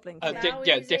I'm the Goblin King.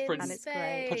 Different And it's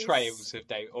great. portrayals of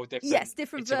David, or different Yes,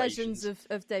 different versions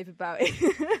of David Bowie.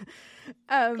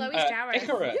 Chloe's Jared.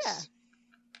 Icarus.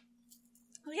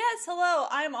 Yeah. Yes, hello.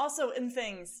 I'm also in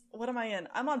things. What am I in?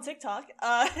 I'm on TikTok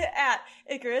at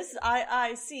Icarus,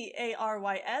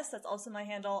 IICARYS. That's also my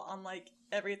handle on like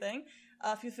everything.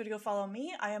 Feel free to go follow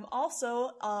me. I am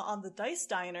also on the Dice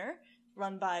Diner,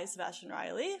 run by Sebastian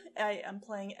Riley. I am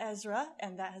playing Ezra,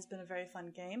 and that has been a very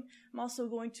fun game. I'm also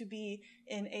going to be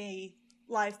in a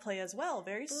live play as well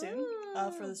very soon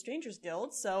for the Strangers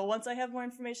Guild. So once I have more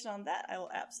information on that, I will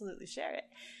absolutely share it.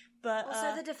 But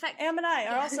Also, the Defect. Am and I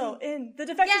are also in the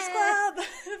Defectors Club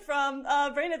from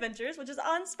Brain Adventures, which is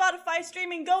on Spotify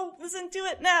streaming. Go listen to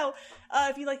it now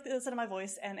if you like the sound of my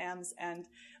voice and Am's and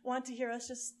want to hear us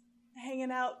just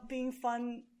hanging out, being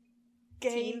fun,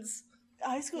 gay Teens.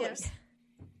 high schoolers.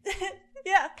 Yes.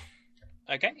 Yeah.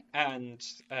 Okay, and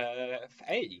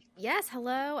Faye. Yes,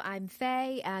 hello, I'm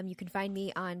Faye. You can find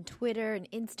me on Twitter and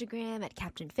Instagram at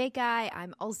Captain Fake Eye.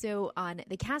 I'm also on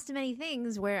the Cast of Many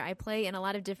Things, where I play in a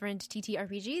lot of different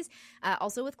TTRPGs.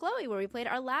 Also with Chloe, where we played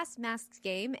our last Masks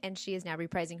game, and she is now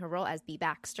reprising her role as Bea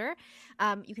Baxter.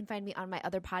 You can find me on my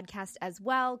other podcast as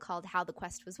well, called How the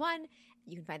Quest Was Won.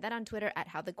 You can find that on Twitter at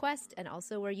How the Quest, and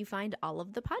also where you find all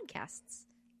of the podcasts.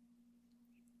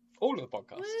 All of the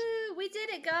podcasts. Woo, we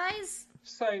did it, guys.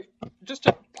 So, just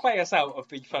to play us out of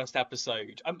the first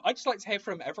episode, I'd just like to hear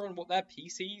from everyone what their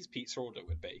PC's pizza order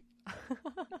would be.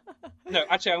 No,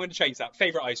 actually, I'm going to change that.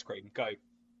 Favourite ice cream, go.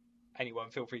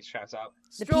 Anyone, feel free to shout out.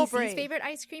 The Strawberry. PC's favorite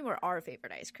ice cream or our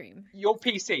favorite ice cream? Your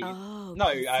PC. Oh, No,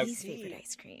 PC's favorite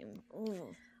ice cream.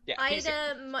 Ooh. Yeah, Ida,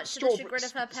 PC. much to the chagrin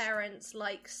of her parents,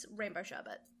 likes rainbow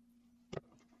sherbet.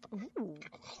 Ooh.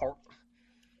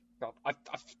 God,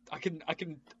 I can.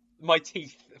 My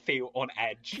teeth feel on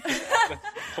edge.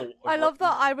 I love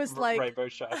that I was like, rainbow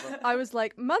sherbet. I was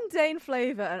like mundane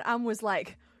flavor, and Anne was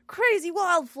like crazy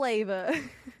wild flavor.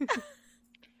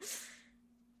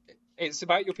 It's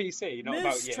about your PC, not Moose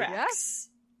about you. Tracks. Yes.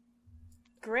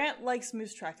 Grant likes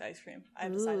Moose Tracks ice cream.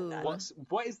 I've decided that.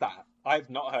 What is that?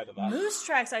 I've not heard of that. Moose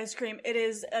Tracks ice cream. It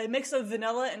is a mix of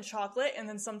vanilla and chocolate, and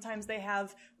then sometimes they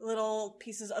have little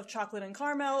pieces of chocolate and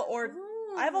caramel. Or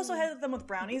I've also had them with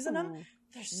brownies in them.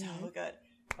 They're so good.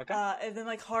 Okay. And then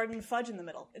like hardened fudge in the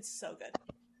middle. It's so good.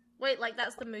 Wait, like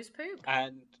that's the moose poop?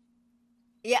 And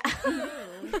Yeah.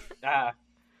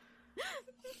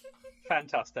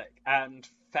 fantastic. And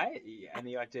Faye,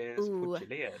 any ideas Ooh. for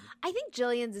Gillian? I think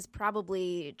Jillian's is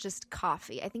probably just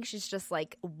coffee. I think she's just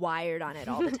like wired on it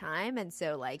all the time, and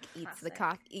so like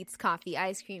eats coffee,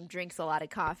 ice cream, drinks a lot of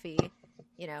coffee.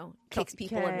 You know, kicks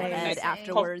people in the head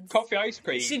afterwards. Coffee ice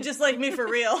cream. She's just like me for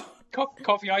real.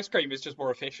 Coffee ice cream is just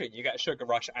more efficient. You get a sugar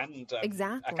rush and a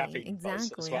caffeine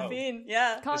buzz as well. Caffeine,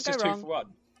 yeah. Can't It's go just wrong. 2 for 1.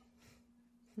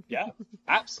 Yeah,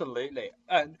 absolutely.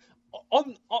 And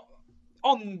on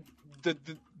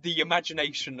the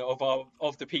imagination of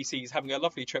the PCs having a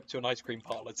lovely trip to an ice cream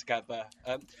parlor together,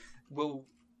 we'll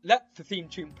let the theme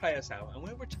tune play us out, and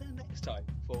we'll return next time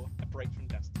for a break from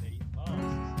Destiny.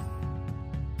 Bye.